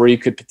situation where you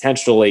could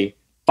potentially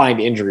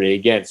find injury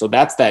again. So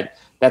that's that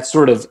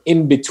sort of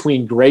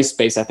in-between gray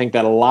space, I think,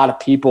 that a lot of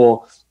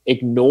people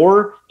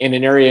ignore, in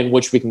an area in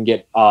which we can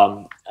get,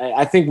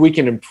 I think we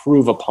can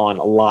improve upon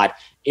a lot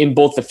in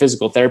both the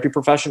physical therapy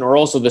profession or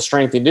also the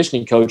strength and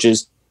conditioning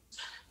coaches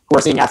who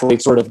are seeing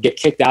athletes sort of get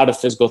kicked out of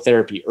physical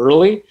therapy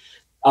early,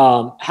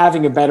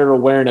 having a better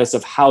awareness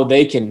of how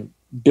they can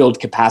build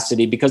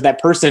capacity, because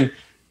that person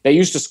that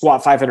used to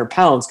squat 500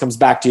 pounds comes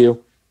back to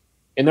you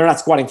and they're not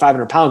squatting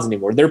 500 pounds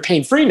anymore. They're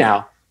pain-free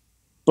now,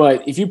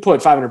 but if you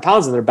put 500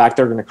 pounds in their back,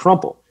 they're going to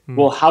crumple.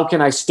 Well, how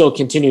can I still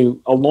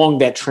continue along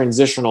that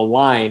transitional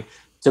line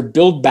to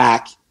build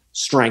back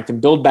strength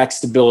and build back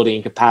stability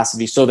and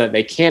capacity so that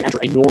they can enter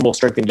a normal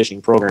strength and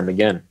conditioning program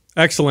again?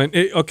 Excellent.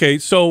 Okay,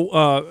 so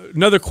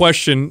another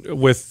question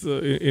with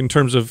in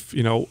terms of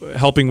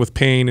helping with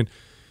pain, and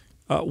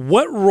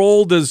what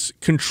role does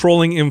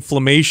controlling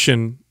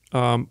inflammation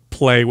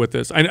play with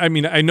this? I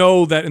mean, I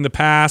know that in the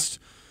past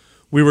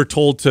we were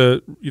told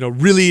to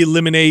really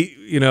eliminate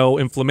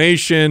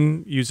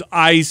inflammation, use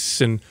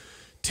ice, and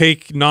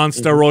take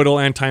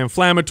non-steroidal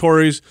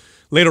anti-inflammatories.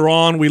 Later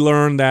on, we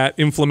learn that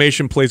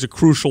inflammation plays a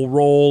crucial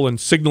role in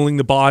signaling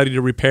the body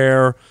to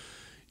repair.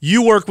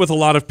 You work with a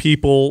lot of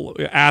people,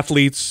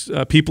 athletes,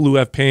 people who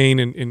have pain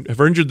and have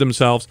injured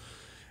themselves.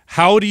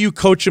 How do you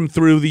coach them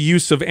through the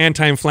use of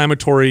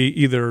anti-inflammatory,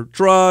 either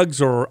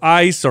drugs or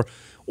ice,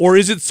 or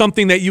is it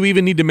something that you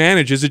even need to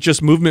manage? Is it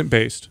just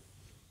movement-based?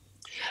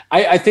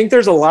 I think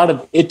there's a lot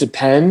of it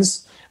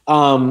depends,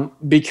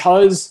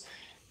 because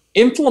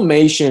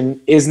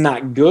inflammation is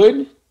not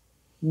good,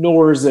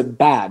 nor is it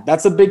bad.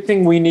 That's a big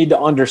thing we need to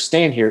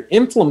understand here.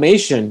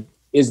 Inflammation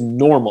is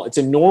normal. It's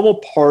a normal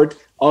part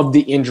of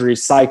the injury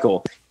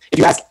cycle. If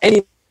you ask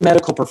any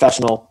medical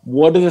professional,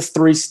 what are the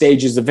 3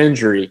 stages of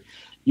injury?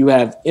 You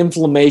have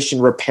inflammation,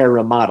 repair,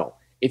 remodel.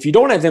 If you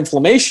don't have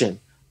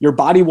inflammation, your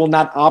body will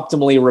not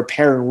optimally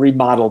repair and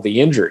remodel the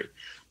injury.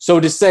 So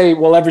to say,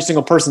 well, every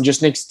single person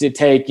just needs to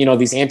take,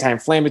 these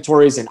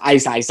anti-inflammatories and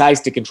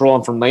ice to control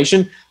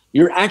inflammation,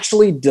 you're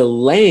actually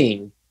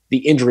delaying the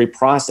injury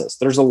process.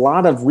 There's a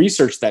lot of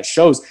research that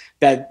shows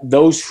that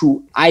those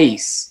who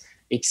ice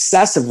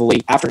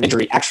excessively after an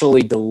injury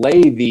actually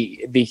delay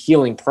the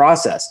healing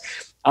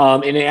process.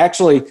 And it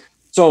actually,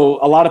 so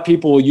a lot of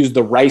people will use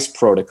the RICE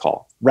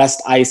protocol,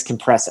 rest, ice,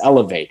 compress,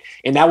 elevate.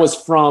 And that was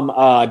from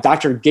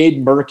Dr.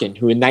 Gabe Merkin,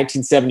 who in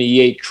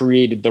 1978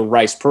 created the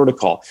RICE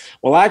protocol.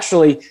 Well,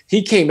 actually,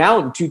 he came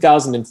out in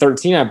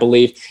 2013, I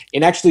believe,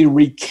 and actually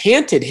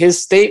recanted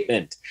his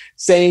statement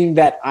saying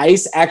that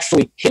ice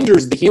actually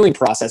hinders the healing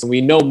process. And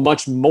we know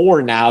much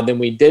more now than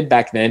we did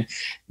back then,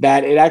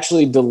 that it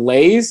actually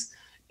delays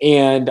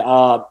and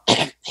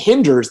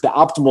hinders the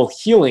optimal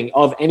healing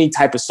of any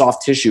type of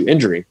soft tissue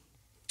injury.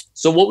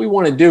 So what we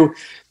want to do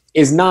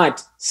is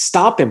not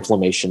stop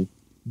inflammation,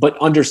 but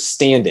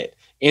understand it.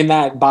 And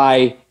that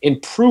by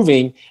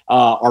improving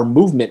our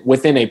movement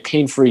within a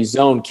pain-free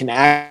zone can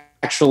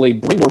actually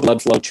bring more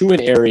blood flow to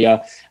an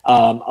area,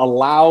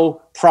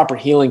 allow proper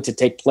healing to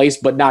take place,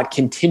 but not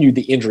continue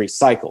the injury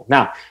cycle.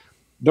 Now,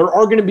 there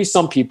are going to be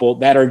some people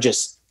that are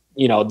just,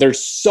 they're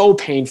so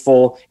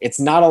painful, it's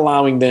not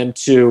allowing them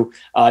to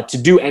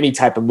do any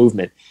type of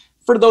movement.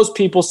 For those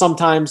people,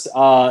 sometimes,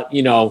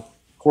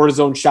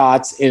 cortisone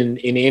shots in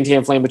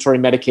anti-inflammatory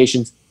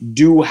medications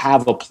do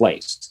have a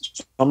place.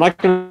 So I'm not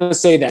going to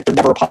say that they're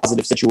never a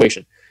positive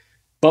situation.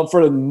 But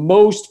for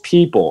most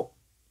people,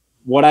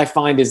 what I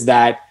find is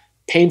that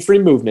pain-free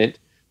movement,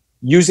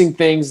 using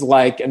things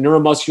like a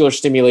neuromuscular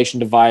stimulation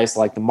device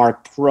like the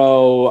Mark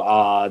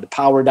Pro, the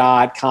Power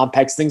Dot,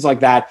 Compex, things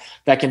like that,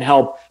 that can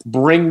help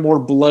bring more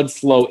blood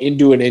flow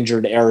into an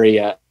injured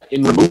area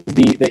and remove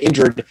the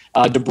injured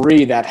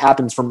debris that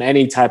happens from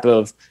any type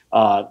of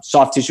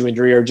soft tissue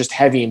injury or just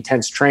heavy,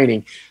 intense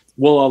training,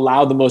 will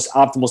allow the most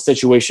optimal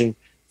situation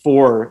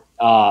for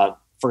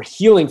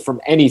healing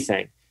from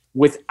anything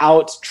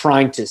without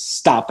trying to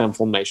stop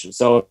inflammation.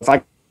 So if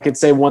I could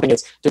say one thing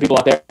to people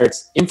out there,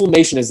 it's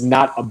inflammation is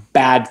not a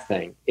bad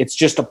thing. It's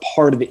just a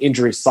part of the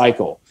injury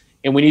cycle.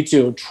 And we need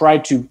to try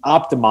to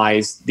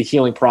optimize the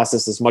healing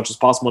process as much as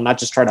possible, not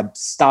just try to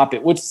stop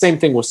it, which is the same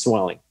thing with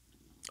swelling.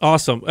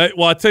 Awesome.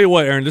 Well, I'll tell you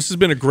what, Aaron, this has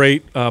been a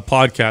great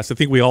podcast. I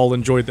think we all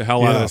enjoyed the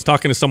hell out of this.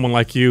 Talking to someone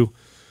like you,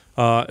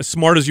 as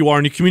smart as you are,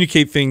 and you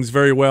communicate things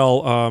very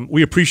well.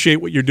 We appreciate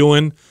what you're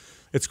doing.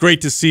 It's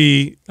great to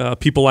see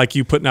people like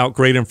you putting out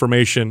great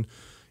information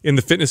in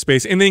the fitness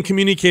space and then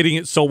communicating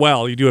it so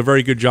well. You do a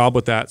very good job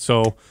with that.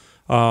 So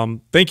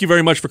thank you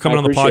very much for coming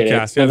on the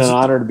podcast. It's been an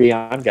honor to be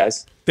on,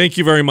 guys. Thank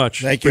you very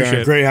much. Thank you,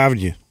 Aaron. Great having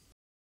you.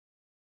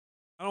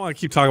 I don't want to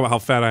keep talking about how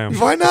fat I am.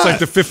 Why not?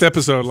 It's like the 5th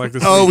episode like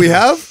this. Oh, we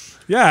have?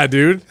 Yeah,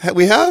 dude.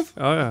 We have?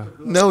 Oh, yeah.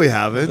 No, we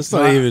haven't. It's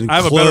not even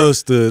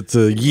close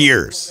to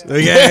years.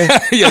 Okay?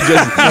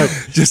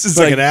 Just as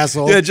like an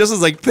asshole. Yeah, just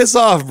as like, piss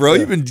off, bro.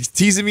 You've been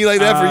teasing me like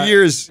that for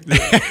years.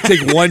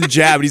 Take one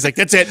jab, and he's like,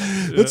 that's it.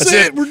 That's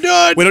it. We're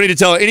done. We don't need to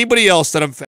tell anybody else that I'm fat.